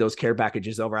sending those care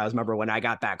packages over. I remember when I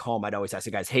got back home, I'd always ask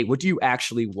the guys, hey, what do you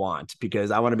actually want? Because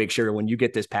I want to make sure when you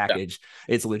get this package,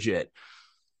 it's legit.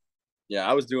 Yeah.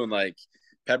 I was doing like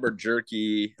pepper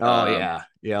jerky. Oh yeah.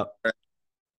 Yep.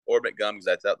 Orbit gum because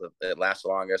I thought it lasts the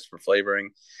longest for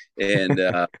flavoring. And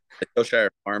Hillshire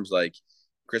Farms like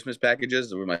Christmas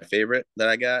packages were my favorite that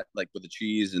I got, like with the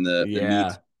cheese and the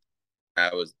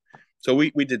meat. So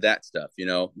we did that stuff,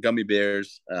 gummy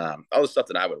bears, all the stuff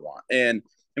that I would want. And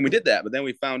we did that. But then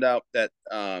we found out that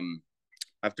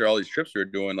after all these trips we were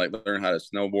doing, like learn how to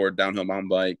snowboard, downhill mountain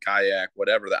bike, kayak,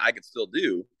 whatever, that I could still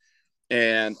do.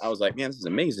 And I was like, man, this is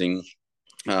amazing.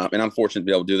 And I'm fortunate to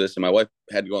be able to do this. And my wife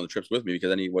had to go on the trips with me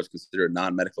because I was considered a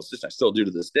non-medical assistant. I still do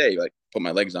to this day, like put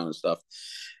my legs on and stuff.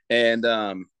 And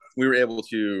we were able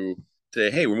to say,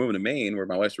 hey, we're moving to Maine, where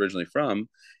my wife's originally from,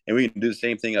 and we can do the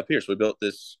same thing up here. So we built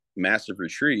this massive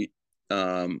retreat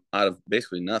out of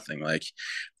basically nothing. Like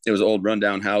it was an old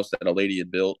rundown house that a lady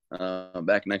had built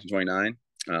back in 1929.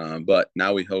 But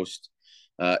now we host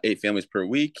 8 families per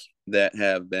week that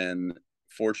have been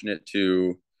fortunate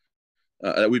to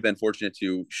that we've been fortunate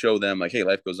to show them like, hey,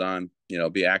 life goes on,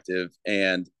 be active,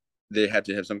 and they have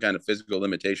to have some kind of physical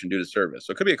limitation due to service.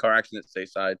 So it could be a car accident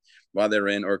stateside while they're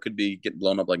in, or it could be getting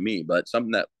blown up like me, but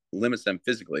something that limits them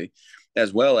physically,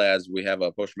 as well as we have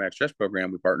a post-traumatic stress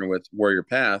program. We partner with Warrior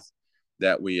Path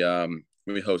that we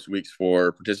host weeks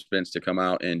for participants to come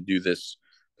out and do this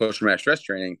post-traumatic stress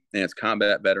training, and it's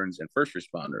combat veterans and first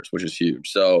responders, which is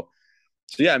huge. So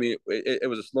yeah, I mean, it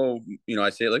was a slow, I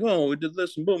say like, oh, we did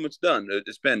this and boom, it's done.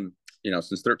 It's been,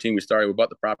 since 13 we started. We bought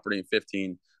the property in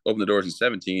 15, opened the doors in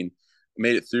 17,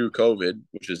 made it through COVID,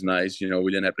 which is nice. We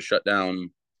didn't have to shut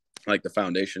down like the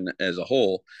foundation as a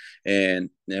whole, and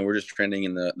we're just trending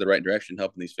in the right direction,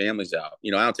 helping these families out. I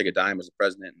don't take a dime as the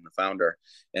president and the founder,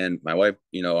 and my wife,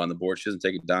 on the board, she doesn't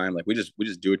take a dime. Like we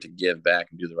just do it to give back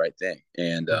and do the right thing.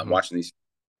 And watching these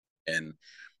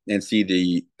and see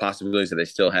the possibilities that they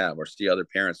still have, or see other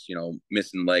parents,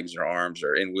 missing legs or arms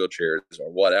or in wheelchairs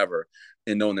or whatever,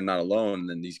 and knowing they're not alone. And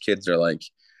then these kids are like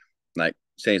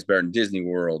saying it's better than Disney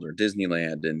World or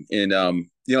Disneyland. And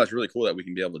it's really cool that we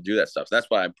can be able to do that stuff. So that's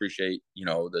why I appreciate,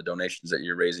 the donations that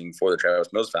you're raising for the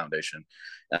Travis Mills Foundation.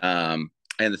 And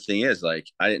the thing is, like,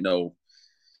 I didn't know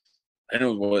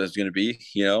what it was going to be.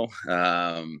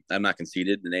 I'm not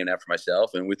conceited, the name after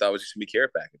myself, and we thought it was just going to be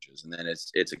care packages, and then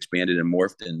it's expanded and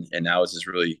morphed, and now it's this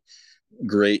really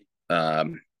great,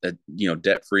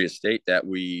 debt-free estate that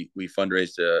we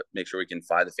fundraise to make sure we can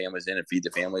fly the families in and feed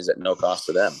the families at no cost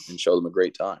to them and show them a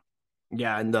great time.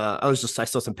 Yeah, and I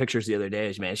saw some pictures the other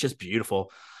day. Man, it's just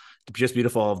beautiful. Just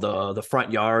beautiful of the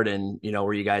front yard, and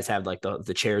where you guys have like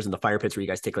the chairs and the fire pits where you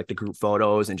guys take like the group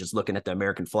photos and just looking at the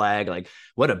American flag. Like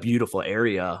what a beautiful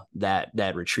area that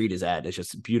retreat is at. It's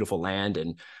just beautiful land.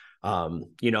 And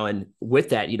and with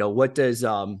that, what does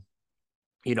and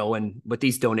with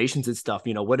these donations and stuff,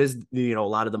 what is a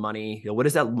lot of the money, what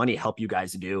does that money help you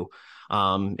guys do?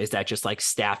 Is that just like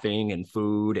staffing and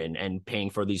food and paying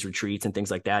for these retreats and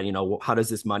things like that? How does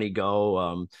this money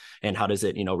go? And how does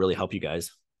it really help you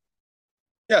guys?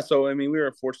 Yeah, so I mean, we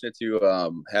were fortunate to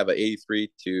have an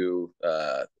 83 to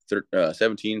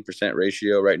 17%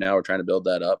 ratio. Right now, we're trying to build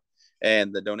that up,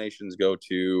 and the donations go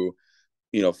to,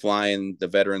 flying the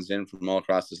veterans in from all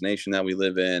across this nation that we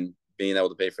live in, being able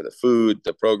to pay for the food,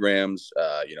 the programs.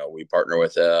 We partner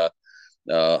with a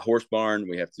horse barn.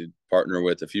 We have to partner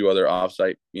with a few other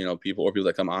offsite, people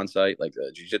that come on site, like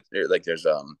the jiu-jitsu, like there's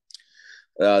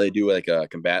they do like a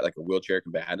wheelchair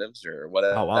combatives or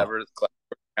whatever. Oh, wow.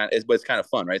 But it's kind of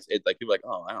fun, right? It's like people are like,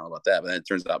 oh, I don't know about that, but then it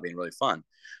turns out being really fun.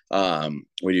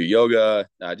 We do yoga,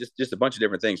 just a bunch of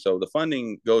different things. So the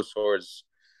funding goes towards,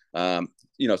 some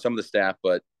of the staff,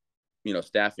 but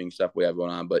staffing stuff we have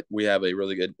going on. But we have a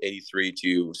really good 83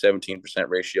 to 17%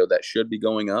 ratio that should be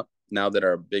going up now that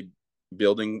our big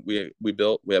building we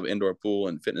built. We have an indoor pool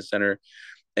and fitness center,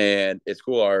 and it's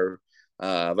cool. Our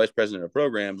vice president of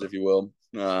programs, if you will,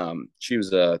 she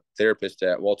was a therapist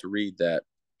at Walter Reed that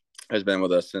has been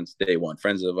with us since day one,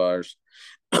 friends of ours.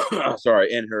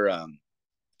 Sorry. And her,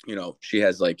 she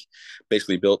has like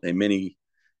basically built a mini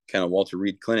kind of Walter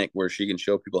Reed clinic where she can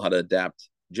show people how to adapt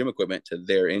gym equipment to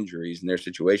their injuries and their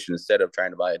situation instead of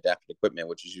trying to buy adapted equipment,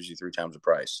 which is usually 3 times the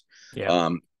price. Yeah.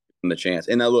 The chance.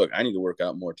 And now look, I need to work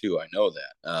out more too. I know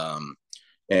that.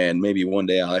 And maybe one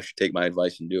day I'll actually take my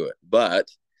advice and do it. But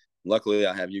luckily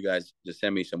I have you guys just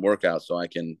send me some workouts so I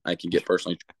can get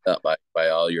personally trained up by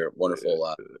all your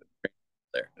wonderful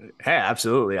there. Hey,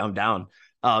 absolutely. I'm down.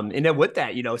 And then with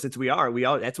that, since we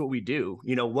all, that's what we do.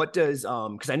 What does,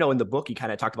 because I know in the book, you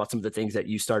kind of talked about some of the things that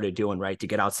you started doing, right, to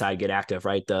get outside, get active,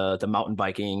 right? The mountain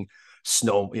biking,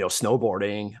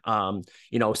 snowboarding,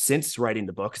 since writing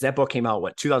the book, because that book came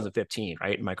out, 2015,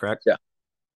 right? Am I correct? Yeah.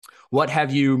 What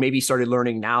have you maybe started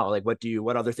learning now? Like,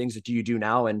 what other things do you do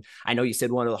now? And I know you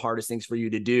said one of the hardest things for you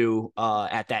to do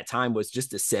at that time was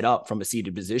just to sit up from a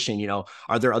seated position.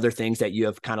 Are there other things that you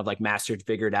have kind of like mastered,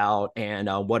 figured out? And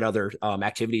what other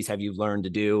activities have you learned to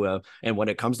do? And when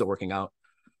it comes to working out?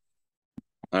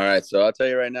 All right. So I'll tell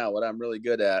you right now what I'm really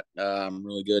good at. I'm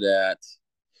really good at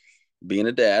being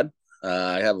a dad.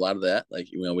 I have a lot of that. Like,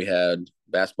 we had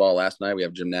basketball last night. We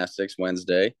have gymnastics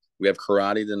Wednesday. We have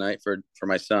karate tonight for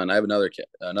my son. I have another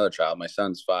child. My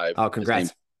son's 5. Oh,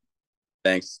 congrats.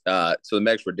 Thanks. So the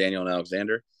Megs were Daniel and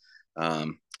Alexander.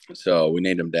 So we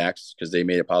named them Dax because they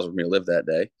made it possible for me to live that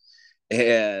day.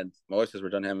 And my wife says we're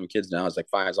done having kids now. I was like,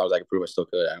 fine, as long as I can prove I still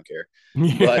could. I don't care.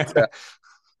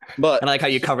 But I like how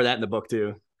you cover that in the book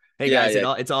too. Hey guys,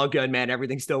 it's all good, man.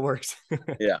 Everything still works.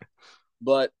 Yeah.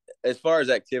 But as far as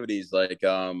activities, like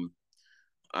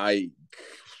I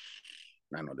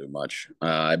I don't do much.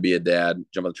 I'd be a dad,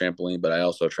 jump on the trampoline, but I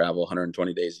also travel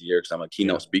 120 days a year because I'm a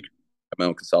keynote speaker at my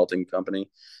own consulting company.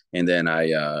 And then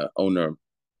I own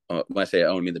when I say I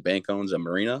own, I mean the bank owns a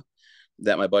marina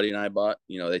that my buddy and I bought.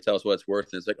 They tell us what it's worth,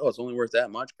 and it's like, oh, it's only worth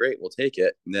that much. Great, we'll take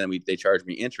it. And then they charge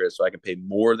me interest, so I can pay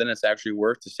more than it's actually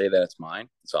worth to say that it's mine.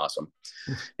 It's awesome.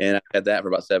 And I had that for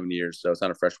about 7 years. So it's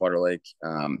on a freshwater lake,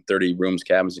 30 rooms,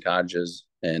 cabins, and cottages,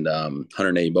 and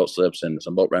 180 boat slips, and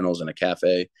some boat rentals, and a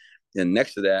cafe. And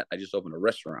next to that, I just opened a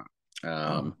restaurant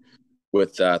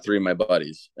with 3 of my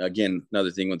buddies. Again,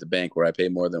 another thing with the bank where I pay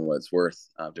more than what it's worth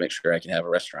to make sure I can have a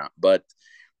restaurant. But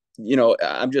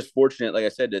I'm just fortunate, like I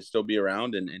said, to still be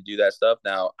around and do that stuff.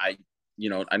 Now, I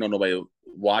know nobody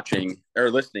watching or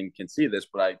listening can see this,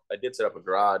 but I did set up a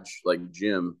garage like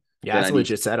gym. Yeah, that's a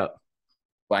legit setup.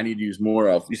 I need to use more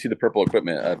of. You see the purple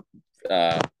equipment,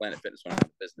 Planet Fitness when I have a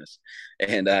business,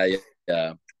 and I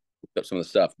looked up some of the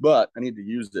stuff, but I need to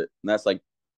use it, and that's like,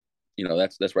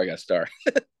 that's where I got to start.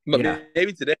 But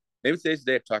maybe today's the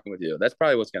day of talking with you. That's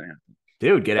probably what's going to happen.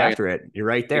 Dude, get after it. You're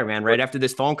right there, man. Right after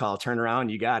this phone call, turn around,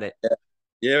 you got it. Yeah.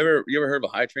 You ever heard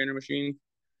of a high trainer machine?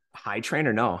 High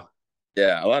trainer? No.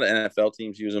 Yeah, a lot of NFL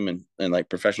teams use them, and like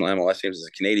professional MLS teams is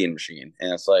a Canadian machine,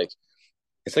 and it's like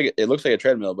it looks like a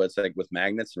treadmill, but it's like with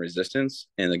magnets and resistance.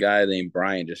 And the guy named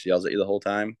Brian just yells at you the whole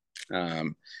time.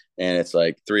 And it's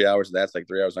like 3 hours of that's like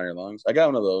 3 hours on your lungs. I got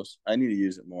one of those. I need to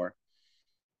use it more.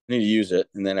 I need to use it,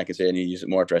 and then I can say I need to use it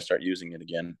more after I start using it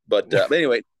again. But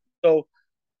anyway, so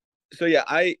yeah,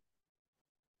 my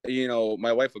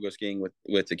wife will go skiing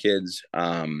with the kids.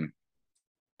 I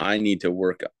need to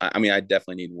work. I mean, I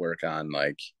definitely need to work on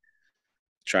like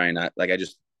trying not like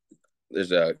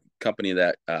there's a company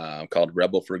that called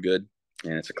Rebel for Good,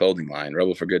 and it's a clothing line,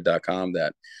 rebelforgood.com,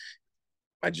 that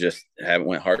I just haven't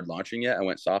went hard launching yet. I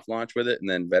went soft launch with it, and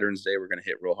then Veterans Day we're going to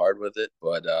hit real hard with it.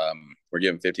 But we're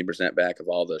giving 15% back of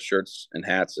all the shirts and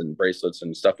hats and bracelets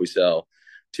and stuff we sell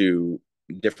to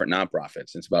different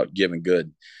nonprofits. It's about giving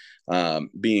good,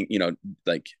 being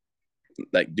like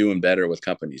doing better with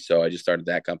companies. So I just started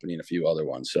that company and a few other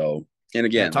ones. So, and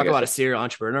again, talk about a serial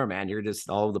entrepreneur, man. You're just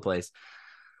all over the place.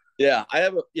 Yeah,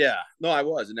 no, I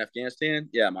was in Afghanistan.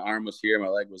 Yeah, my arm was here, my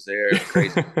leg was there. It was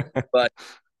crazy. but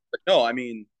no, I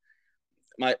mean,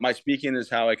 my speaking is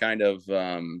how I kind of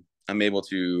I'm able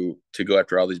to go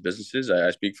after all these businesses. I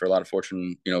speak for a lot of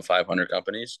Fortune 500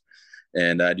 companies,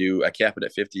 and I cap it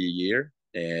at 50 a year.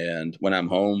 And when I'm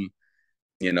home,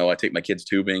 I take my kids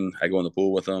tubing, I go in the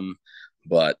pool with them.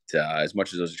 But as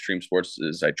much as those extreme sports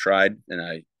as I tried,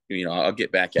 and I'll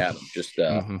get back at them. Just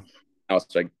now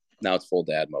it's full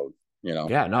dad mode.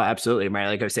 Yeah, no, absolutely, man.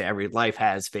 Like I say, every life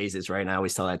has phases, right? And I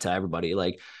always tell that to everybody.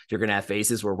 Like, you're gonna have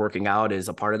phases where working out is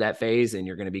a part of that phase, and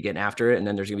you're gonna be getting after it. And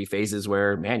then there's gonna be phases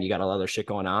where, man, you got a lot of other shit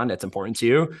going on that's important to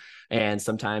you. And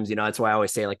sometimes, that's why I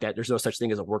always say like that. There's no such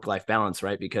thing as a work-life balance,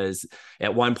 right? Because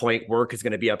at one point, work is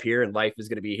gonna be up here and life is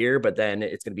gonna be here, but then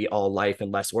it's gonna be all life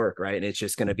and less work, right? And it's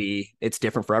just gonna be, it's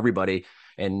different for everybody.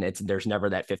 And there's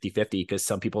never that 50-50, because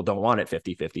some people don't want it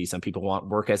 50-50. Some people want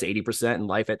work as 80% and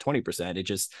life at 20%. It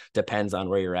just depends on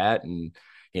where you're at. And,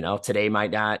 today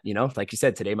might not, like you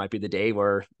said, today might be the day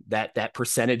where that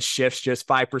percentage shifts just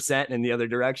 5% in the other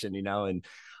direction,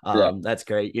 and that's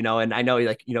great, and I know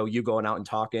like, you going out and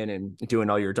talking and doing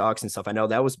all your talks and stuff. I know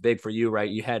that was big for you, right?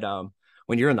 You had,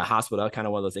 when you're in the hospital, kind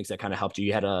of one of those things that kind of helped you.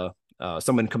 You had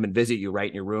someone come and visit you right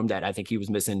in your room that I think he was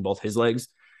missing both his legs.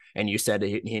 And you said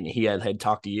he had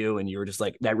talked to you, and you were just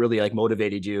like, that really like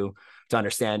motivated you to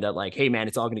understand that like, hey man,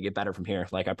 it's all going to get better from here.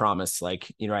 Like, I promise,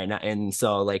 like, right now. And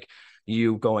so like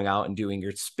you going out and doing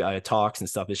your talks and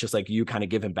stuff, it's just like you kind of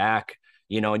giving back,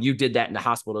 and you did that in the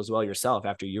hospital as well yourself.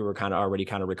 After you were kind of already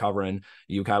kind of recovering,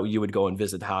 you would go and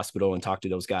visit the hospital and talk to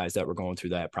those guys that were going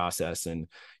through that process. And,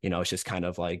 it's just kind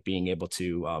of like being able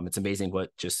to, it's amazing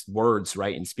what just words,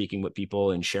 right? And speaking with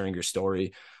people and sharing your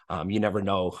story. You never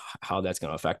know how that's going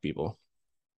to affect people.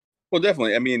 Well,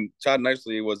 definitely. I mean, Todd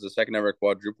Nicely was the second ever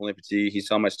quadruple amputee. He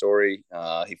saw my story.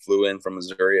 He flew in from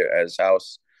Missouri at his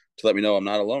house to let me know I'm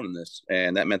not alone in this.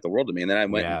 And that meant the world to me. And then I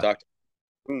went and talked to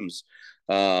rooms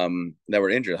that were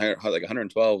injured. Like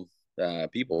 112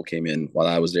 people came in while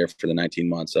I was there for the 19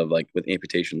 months of like with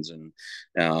amputations, and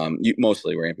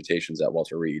mostly were amputations at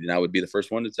Walter Reed. And I would be the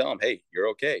first one to tell them, hey, you're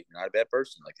okay. You're not a bad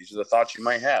person. Like, these are the thoughts you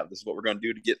might have. This is what we're going to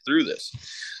do to get through this.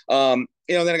 Then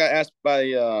I got asked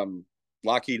by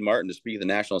Lockheed Martin to speak at the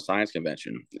National Science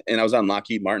Convention. And I was on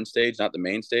Lockheed Martin stage, not the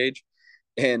main stage.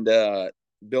 And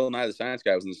Bill Nye, the science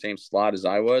guy, was in the same slot as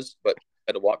I was, but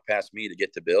had to walk past me to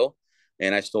get to Bill.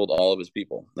 And I stole all of his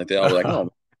people. Like, they all were like,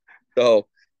 oh. So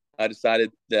I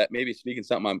decided that maybe speaking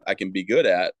something I can be good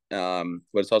at, but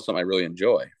it's also something I really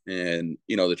enjoy. And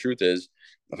the truth is,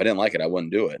 if I didn't like it, I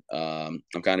wouldn't do it. I'm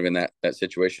kind of in that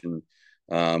situation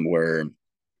where,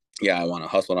 yeah, I want to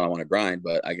hustle and I want to grind,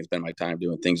 but I can spend my time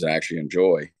doing things that I actually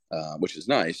enjoy, which is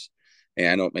nice. And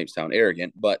I know it may sound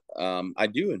arrogant, but I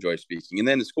do enjoy speaking. And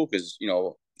then it's cool because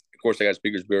of course, I got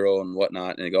Speakers Bureau and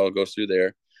whatnot, and it all goes through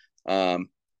there.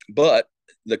 But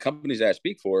the companies that I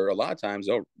speak for, a lot of times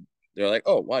they're like,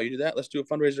 "Oh, wow, you do that? Let's do a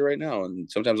fundraiser right now." And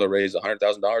sometimes I'll raise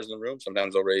 $100,000 in the room.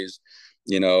 Sometimes I'll raise,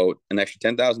 an extra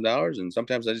 $10,000, and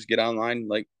sometimes I just get online,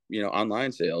 like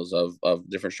online sales of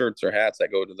different shirts or hats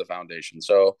that go to the foundation.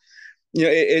 So,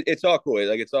 it's all cool.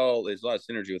 Like there's a lot of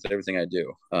synergy with everything I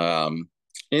do.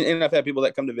 And I've had people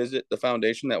that come to visit the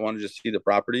foundation that want to just see the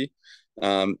property,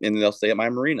 and they'll stay at my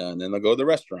marina, and then they'll go to the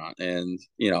restaurant. And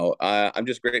I'm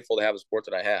just grateful to have the support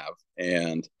that I have.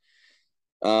 And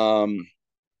I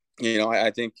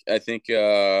think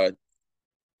a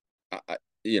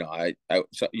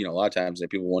lot of times that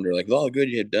people wonder like, all the good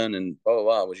you had done and blah blah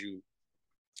blah. Was you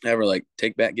ever like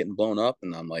take back getting blown up?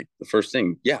 And I'm like, the first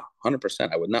thing, yeah,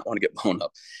 100%. I would not want to get blown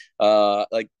up.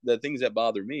 Like the things that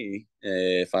bother me,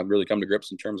 if I've really come to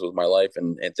grips in terms of my life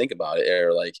and think about it,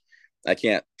 are like, I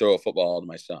can't throw a football to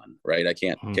my son, right? I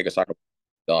can't kick a soccer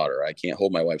daughter. I can't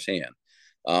hold my wife's hand.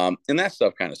 And that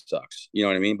stuff kind of sucks, you know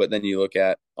what I mean? But then you look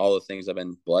at all the things I've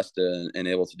been blessed and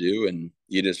able to do, and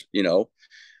you just,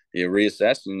 you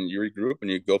reassess and you regroup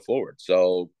and you go forward.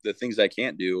 So the things I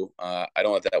can't do, I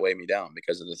don't let that weigh me down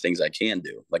because of the things I can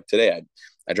do. Like today,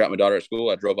 I dropped my daughter at school.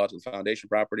 I drove out to the foundation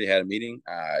property, had a meeting.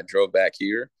 I drove back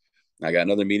here. I got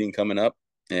another meeting coming up,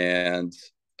 and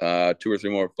 2 or 3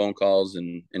 more phone calls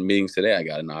and meetings today I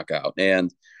got to knock out. And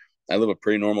I live a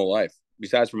pretty normal life.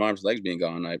 Besides from arms and legs being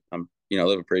gone, I'm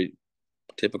live a pretty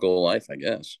typical life, I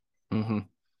guess. Mm-hmm.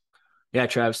 Yeah,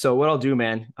 Trav. So what I'll do,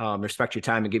 man, respect your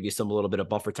time and give you a little bit of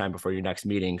buffer time before your next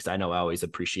meeting, because I know I always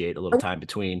appreciate a little time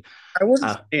between. I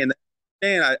wasn't saying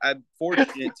that. I'm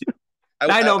fortunate to.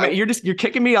 I know, man. You're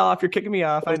kicking me off. You're kicking me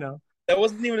off. I know. That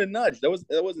wasn't even a nudge. That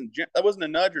wasn't a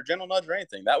nudge or gentle nudge or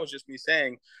anything. That was just me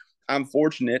saying I'm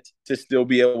fortunate to still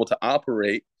be able to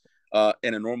operate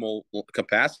in a normal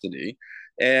capacity.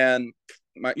 And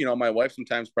my wife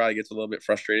sometimes probably gets a little bit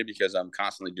frustrated because I'm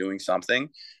constantly doing something,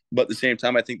 but at the same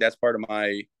time, I think that's part of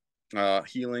my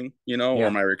healing,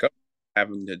 or my recovery,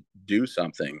 having to do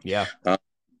something. Yeah.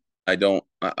 I don't,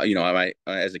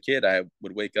 as a kid, I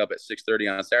would wake up at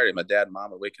 6:30 on Saturday. My dad and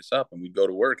mom would wake us up, and we'd go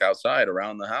to work outside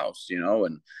around the house,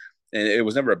 and it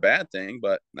was never a bad thing,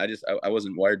 but I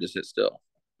wasn't wired to sit still.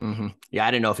 Mm-hmm. Yeah,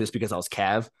 I didn't know if it's because I was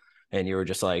Cav, and you were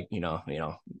just like,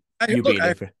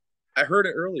 I heard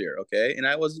it earlier, okay, and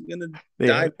I wasn't gonna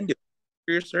dive into it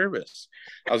for your service.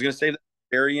 I was gonna say that at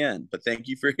the very end, but thank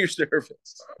you for your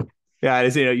service. Yeah, I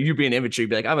just, you being infantry,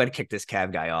 be like, I'm gonna kick this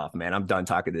Cav guy off, man. I'm done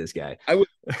talking to this guy. I was,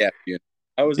 yeah,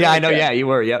 I was. Yeah, I know. Yeah, you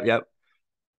were. Yep.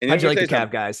 And how'd you like the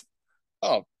Cav guys?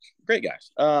 Oh, great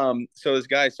guys. So this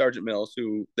guy, Sergeant Mills,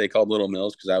 who they called Little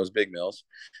Mills because I was Big Mills,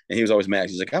 and he was always mad.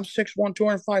 He's like, I'm 6'1",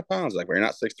 205 pounds. Like, well, you're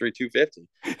not 6'3", 250.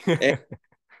 And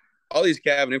all these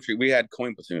Cav and infantry, we had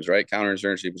coin platoons, right?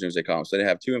 Counterinsurgency platoons, they call them. So they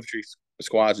have 2 infantry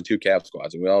squads and 2 Cav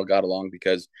squads, and we all got along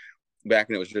because back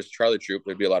when it was just Charlie Troop,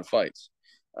 there'd be a lot of fights.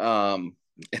 And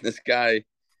this guy,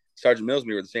 Sergeant Mills, and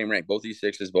me were the same rank, both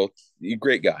E6s, both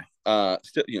great guy.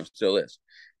 Still is.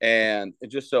 And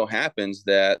it just so happens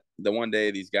that the one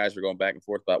day these guys were going back and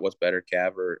forth about what's better,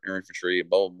 Cav or infantry,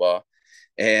 blah, blah, blah.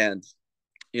 And,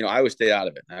 I would stay out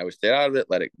of it.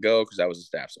 Let it go because I was a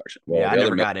staff sergeant. Well, yeah, I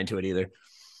never got into it either.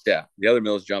 Yeah. The other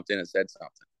Mills jumped in and said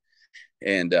something.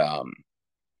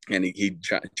 And he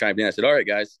chimed in. I said, all right,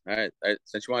 guys, all right,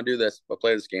 since you want to do this, we'll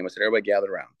play this game. I said, everybody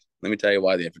gather around. Let me tell you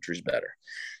why the infantry is better.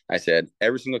 I said,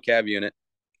 every single Cav unit,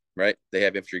 right, they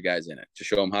have infantry guys in it to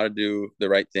show them how to do the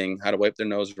right thing, how to wipe their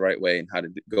nose the right way, and how to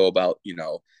go about,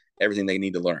 everything they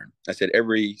need to learn. I said,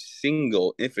 every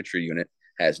single infantry unit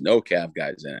has no Cav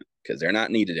guys in it because they're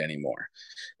not needed anymore.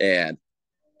 And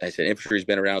I said, infantry's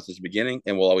been around since the beginning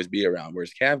and will always be around.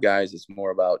 Whereas Cav guys, it's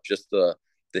more about just the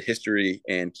history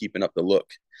and keeping up the look.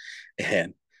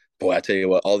 And boy, I tell you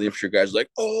what, all the infantry guys are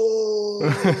like,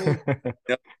 oh,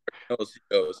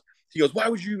 he goes, why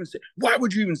would you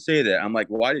even say that? I'm like,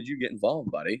 well, why did you get involved,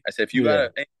 buddy? I said, if you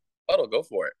got a puddle, go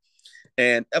for it.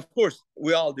 And of course,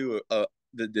 we all do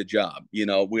the job.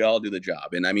 We all do the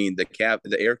job. And I mean, the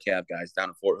air Cav guys down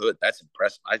in Fort Hood, that's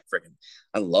impressive.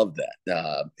 I love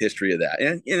that history of that.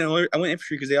 And I went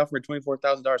infantry because they offered a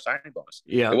 $24,000 signing bonus.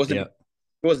 Yeah,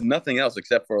 it was nothing else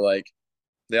except for like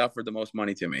they offered the most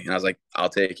money to me, and I was like, I'll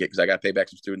take it because I got to pay back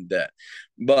some student debt.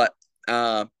 But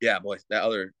boy, that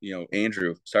other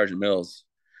Andrew, Sergeant Mills,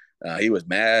 He was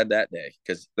mad that day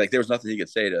because like there was nothing he could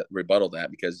say to rebuttal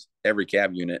that, because every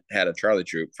cav unit had a Charlie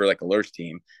troop for like a lurch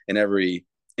team, and every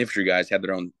infantry guys had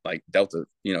their own like Delta,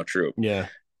 troop. Yeah.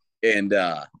 And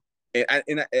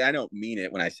I don't mean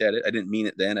it when I said it. I didn't mean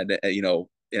it then.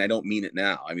 And I don't mean it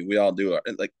now. I mean, we all do.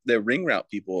 Like the ring route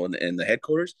people in the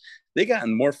headquarters, they got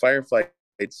in more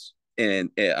firefights and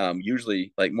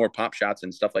usually like more pop shots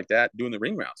and stuff like that doing the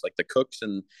ring routes, like the cooks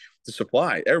and the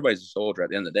supply. Everybody's a soldier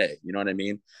at the end of the day. You know what I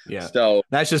mean? Yeah. So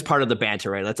that's just part of the banter,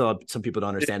 right? That's all some people don't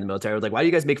understand in the military. Like, why do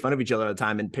you guys make fun of each other all the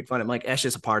time and pick fun? I'm like, that's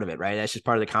just a part of it, right? That's just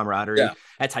part of the camaraderie. yeah,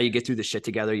 That's how you get through the shit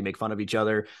together. You make fun of each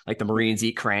other. Like the Marines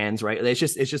eat crayons, right? It's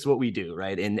just what we do,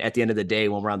 right? And at the end of the day,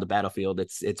 when we're on the battlefield,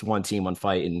 it's one team, one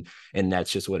fight, and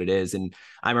that's just what it is. And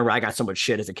I remember I got so much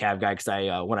shit as a cav guy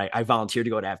because when I volunteered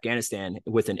to go to Afghanistan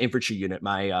with an infantry unit,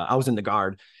 I was in the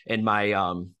Guard, and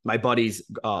my buddy's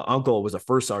uncle was a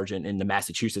first sergeant in the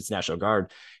Massachusetts National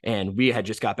Guard, and we had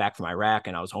just got back from Iraq,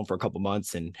 and I was home for a couple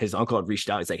months, and his uncle had reached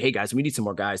out. He's like, "Hey guys, we need some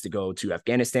more guys to go to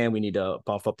Afghanistan. We need to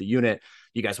buff up the unit.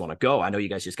 You guys want to go? I know you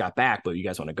guys just got back, but you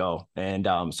guys want to go?" And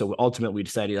so ultimately we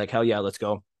decided, like, hell yeah, let's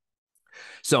go.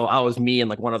 So I was me and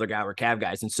like one other guy were cav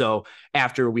guys. And so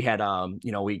after we had,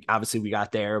 we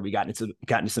got there, we got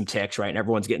into some ticks, right? And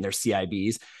everyone's getting their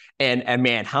CIBs. And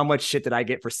man, how much shit did I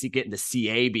get for getting the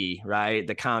CAB, right?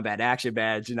 The combat action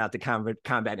badge, not the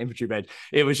combat infantry badge.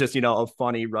 It was just, a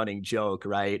funny running joke,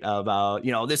 right? About,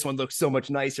 this one looks so much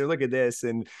nicer. Look at this.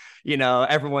 And,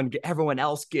 everyone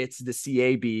else gets the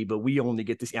CAB, but we only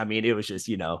get this. I mean, it was just,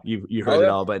 you heard it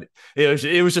all, but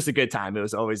it was just a good time. It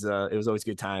was always a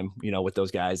good time, with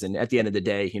those guys. And at the end of the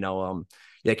day,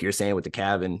 like you're saying with the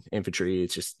cav and infantry,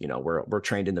 it's just, we're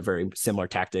trained in the very similar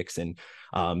tactics, and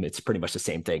it's pretty much the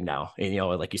same thing now. And,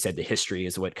 like you said, the history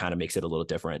is what kind of makes it a little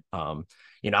different.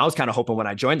 I was kind of hoping when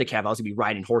I joined the cav, I was gonna be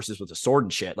riding horses with a sword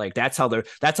and shit. Like that's how the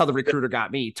recruiter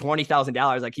got me.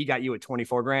 $20,000. Like he got you at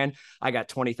 24 grand. I got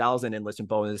 20,000 enlistment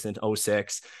bonus in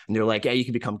 06. And they're like, "Hey, you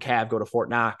can become cav, go to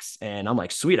Fort Knox." And I'm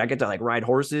like, sweet, I get to like ride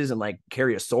horses and like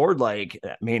carry a sword. Like,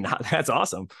 I mean, that's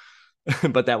awesome.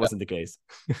 But that wasn't the case.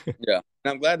 yeah.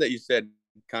 And I'm glad that you said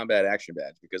combat action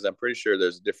badge, because I'm pretty sure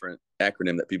there's a different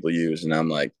acronym that people use. And I'm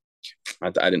like, I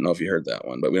didn't know if you heard that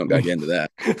one, but we don't got to get into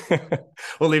that.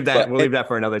 We'll leave that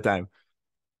for another time.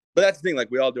 But that's the thing, like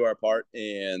we all do our part,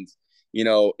 and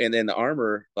and then the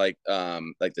armor, like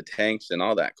the tanks and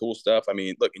all that cool stuff. I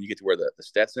mean, look, and you get to wear the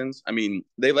Stetsons. I mean,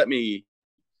 they let me,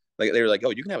 like, they were like,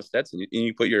 "Oh, you can have a Stetson, and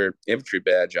you put your infantry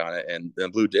badge on it and the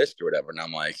blue disc or whatever." And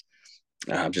I'm like,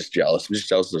 I'm just jealous. I'm just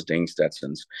jealous of those dang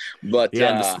Stetsons. But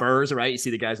yeah, the spurs, right? You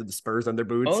see the guys with the spurs on their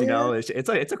boots. It's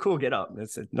a cool get up.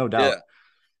 It's no doubt. Yeah.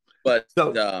 But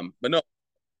no,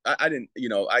 I didn't.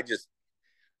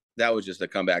 That was just a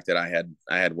comeback that I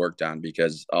had worked on,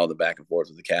 because all the back and forth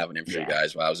with the cav and infantry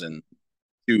guys while I was in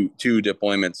two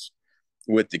deployments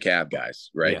with the cav guys.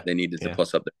 Right, they needed to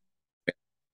plus up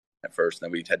at first, and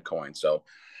then we had coins.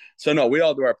 So no, we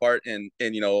all do our part, and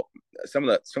some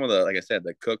of the like I said,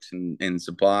 the cooks and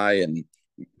supply and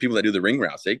people that do the ring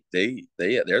routes, they're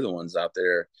the ones out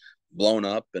there blown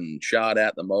up and shot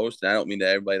at the most. And I don't mean to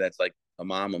everybody that's like a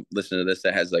mom listening to this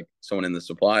that has like someone in the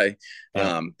supply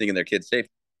thinking their kid's safe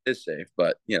is safe,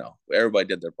 but everybody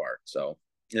did their part, so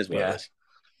it is what it is.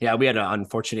 Yeah, we had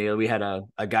unfortunately we had a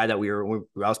guy that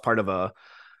I was part of a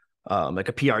like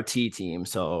a PRT team.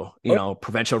 So,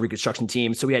 provincial reconstruction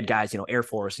team. So we had guys, Air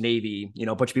Force, Navy,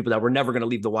 a bunch of people that were never going to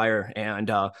leave the wire. And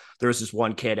there was this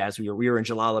one kid as we were in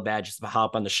Jalalabad, just to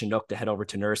hop on the Chinook to head over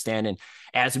to Nuristan. And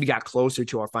as we got closer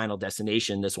to our final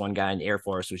destination, this one guy in the Air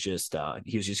Force was just,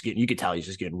 you could tell he's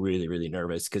just getting really, really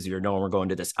nervous, because knowing we're going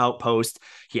to this outpost.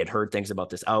 He had heard things about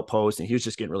this outpost, and he was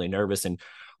just getting really nervous. And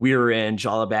we were in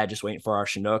Jalalabad just waiting for our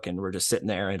Chinook, and we're just sitting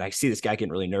there, and I see this guy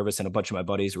getting really nervous, and a bunch of my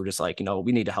buddies were just like,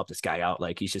 we need to help this guy out.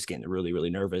 Like, he's just getting really, really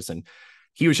nervous. And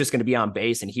he was just going to be on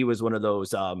base, and he was one of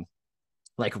those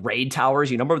like raid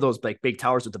towers. You remember those like big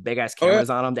towers with the big ass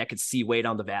cameras on them that could see way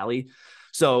down the valley?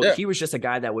 So he was just a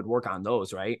guy that would work on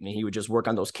those, right? And he would just work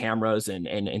on those cameras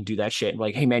and do that shit. And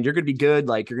like, hey man, you're gonna be good.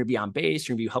 Like, you're gonna be on base.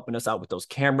 You're gonna be helping us out with those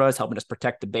cameras, helping us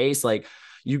protect the base. Like,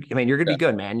 you're gonna be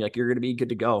good, man. Like, you're gonna be good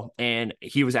to go. And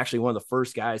he was actually one of the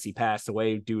first guys. He passed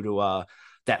away due to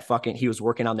he was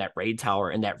working on that raid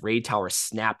tower, and that raid tower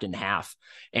snapped in half,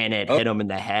 and it hit him in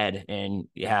the head, and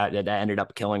that ended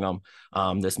up killing him.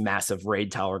 This massive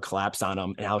raid tower collapsed on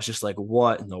him, and I was just like,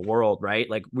 what in the world, right?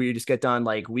 Like, we just get done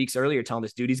like weeks earlier telling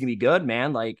this dude he's gonna be good,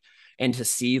 man. Like, and to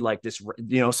see like this,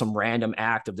 some random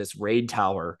act of this raid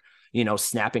tower,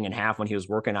 snapping in half when he was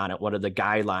working on it, one of the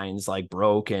guidelines like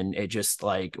broke, and it just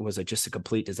like was just a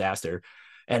complete disaster.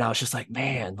 And I was just like,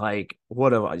 man, like, you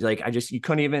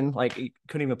couldn't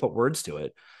even put words to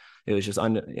it. it was just,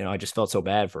 I just felt so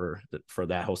bad for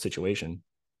that whole situation.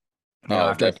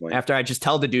 Oh, definitely. After I just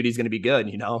tell the dude he's going to be good,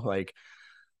 like,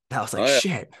 I was like,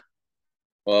 shit.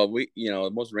 Well, the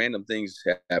most random things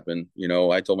happen.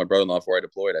 I told my brother-in-law before I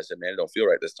deployed, I said, man, it don't feel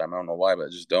right this time. I don't know why, but I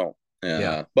just don't.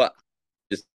 But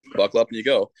just buckle up and you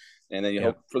go. And then you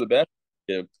hope for the best.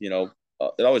 It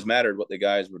always mattered what the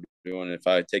guys were doing if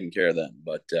I had taken care of them.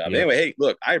 But anyway, hey,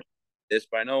 look, I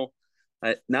know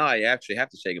now I actually have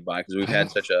to say goodbye because we've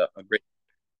had such a great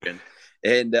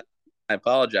and I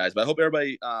apologize, but I hope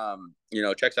everybody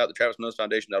checks out the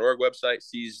TravisMillsFoundation.org website,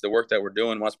 sees the work that we're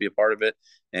doing, wants to be a part of it,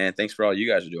 and thanks for all you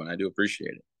guys are doing. I do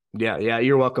appreciate it. Yeah,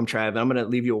 you're welcome, Trav. I'm going to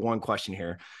leave you with one question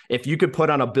here. If you could put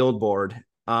on a billboard,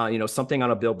 something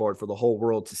on a billboard for the whole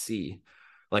world to see,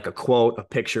 like a quote, a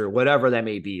picture, whatever that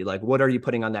may be, like, what are you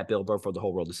putting on that billboard for the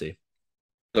whole world to see?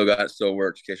 Still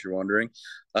works, in case you're wondering.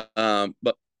 But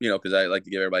because I like to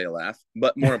give everybody a laugh.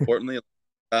 But more importantly,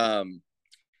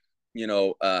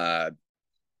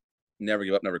 never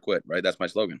give up, never quit. Right, that's my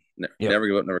slogan. Never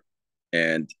give up, never.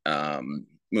 And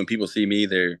when people see me,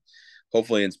 they're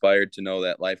hopefully inspired to know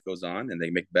that life goes on and they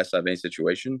make the best out of any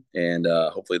situation. And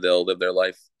hopefully they'll live their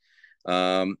life,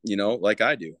 like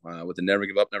I do, with a never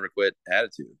give up, never quit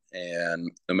attitude.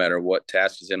 And no matter what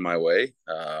task is in my way,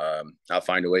 I'll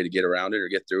find a way to get around it or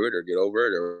get through it or get over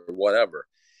it or whatever.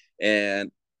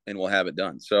 And we'll have it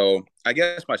done. So I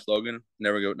guess my slogan,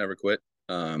 never give up, never quit.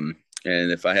 And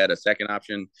if I had a second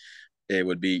option, it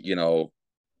would be,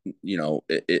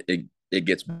 it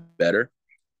gets better.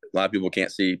 A lot of people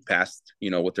can't see past,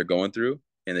 what they're going through,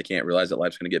 and they can't realize that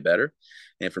life's going to get better.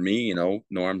 And for me, no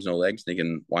arms, no legs,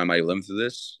 thinking, why am I living through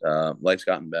this? Life's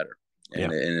gotten better,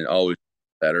 and it always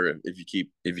better if you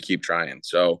keep trying.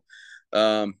 So,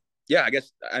 I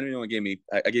guess I know you only gave me,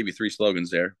 I gave you 3 slogans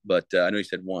there, but I know you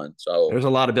said 1. So there's a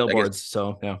lot of billboards.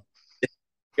 So yeah, I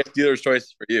guess dealer's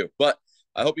choice for you, but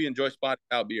I hope you enjoy Spotted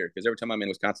Cow beer because every time I'm in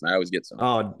Wisconsin, I always get some.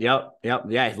 Oh, yep.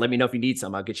 Yeah. Let me know if you need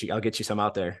some. I'll get you some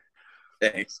out there.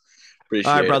 Thanks.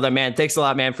 Appreciate All right, brother, man. Thanks a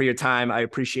lot, man, for your time. I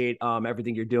appreciate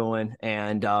everything you're doing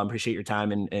and appreciate your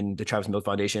time in the Travis Mills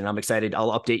Foundation. I'm excited.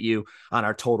 I'll update you on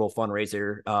our total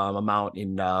fundraiser amount.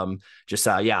 And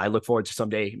I look forward to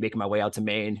someday making my way out to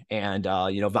Maine and,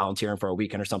 volunteering for a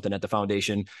weekend or something at the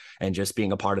foundation and just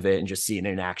being a part of it and just seeing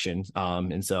it in action.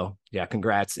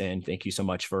 Congrats. And thank you so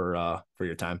much for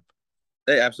your time.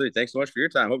 Hey, absolutely. Thanks so much for your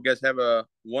time. Hope you guys have a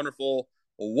wonderful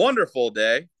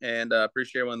day and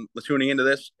appreciate everyone tuning into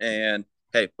this. And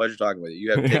hey, pleasure talking with you.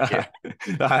 You have to take care.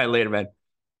 All right, later, man.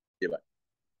 Yeah, bye.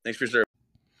 Thanks for serving.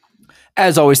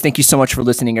 As always, thank you so much for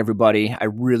listening, everybody. I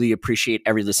really appreciate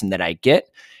every listen that I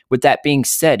get. With that being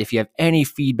said, if you have any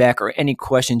feedback or any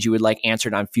questions you would like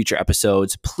answered on future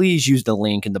episodes, please use the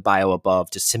link in the bio above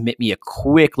to submit me a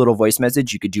quick little voice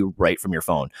message you could do right from your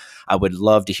phone. I would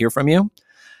love to hear from you.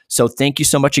 So thank you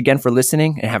so much again for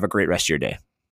listening and have a great rest of your day.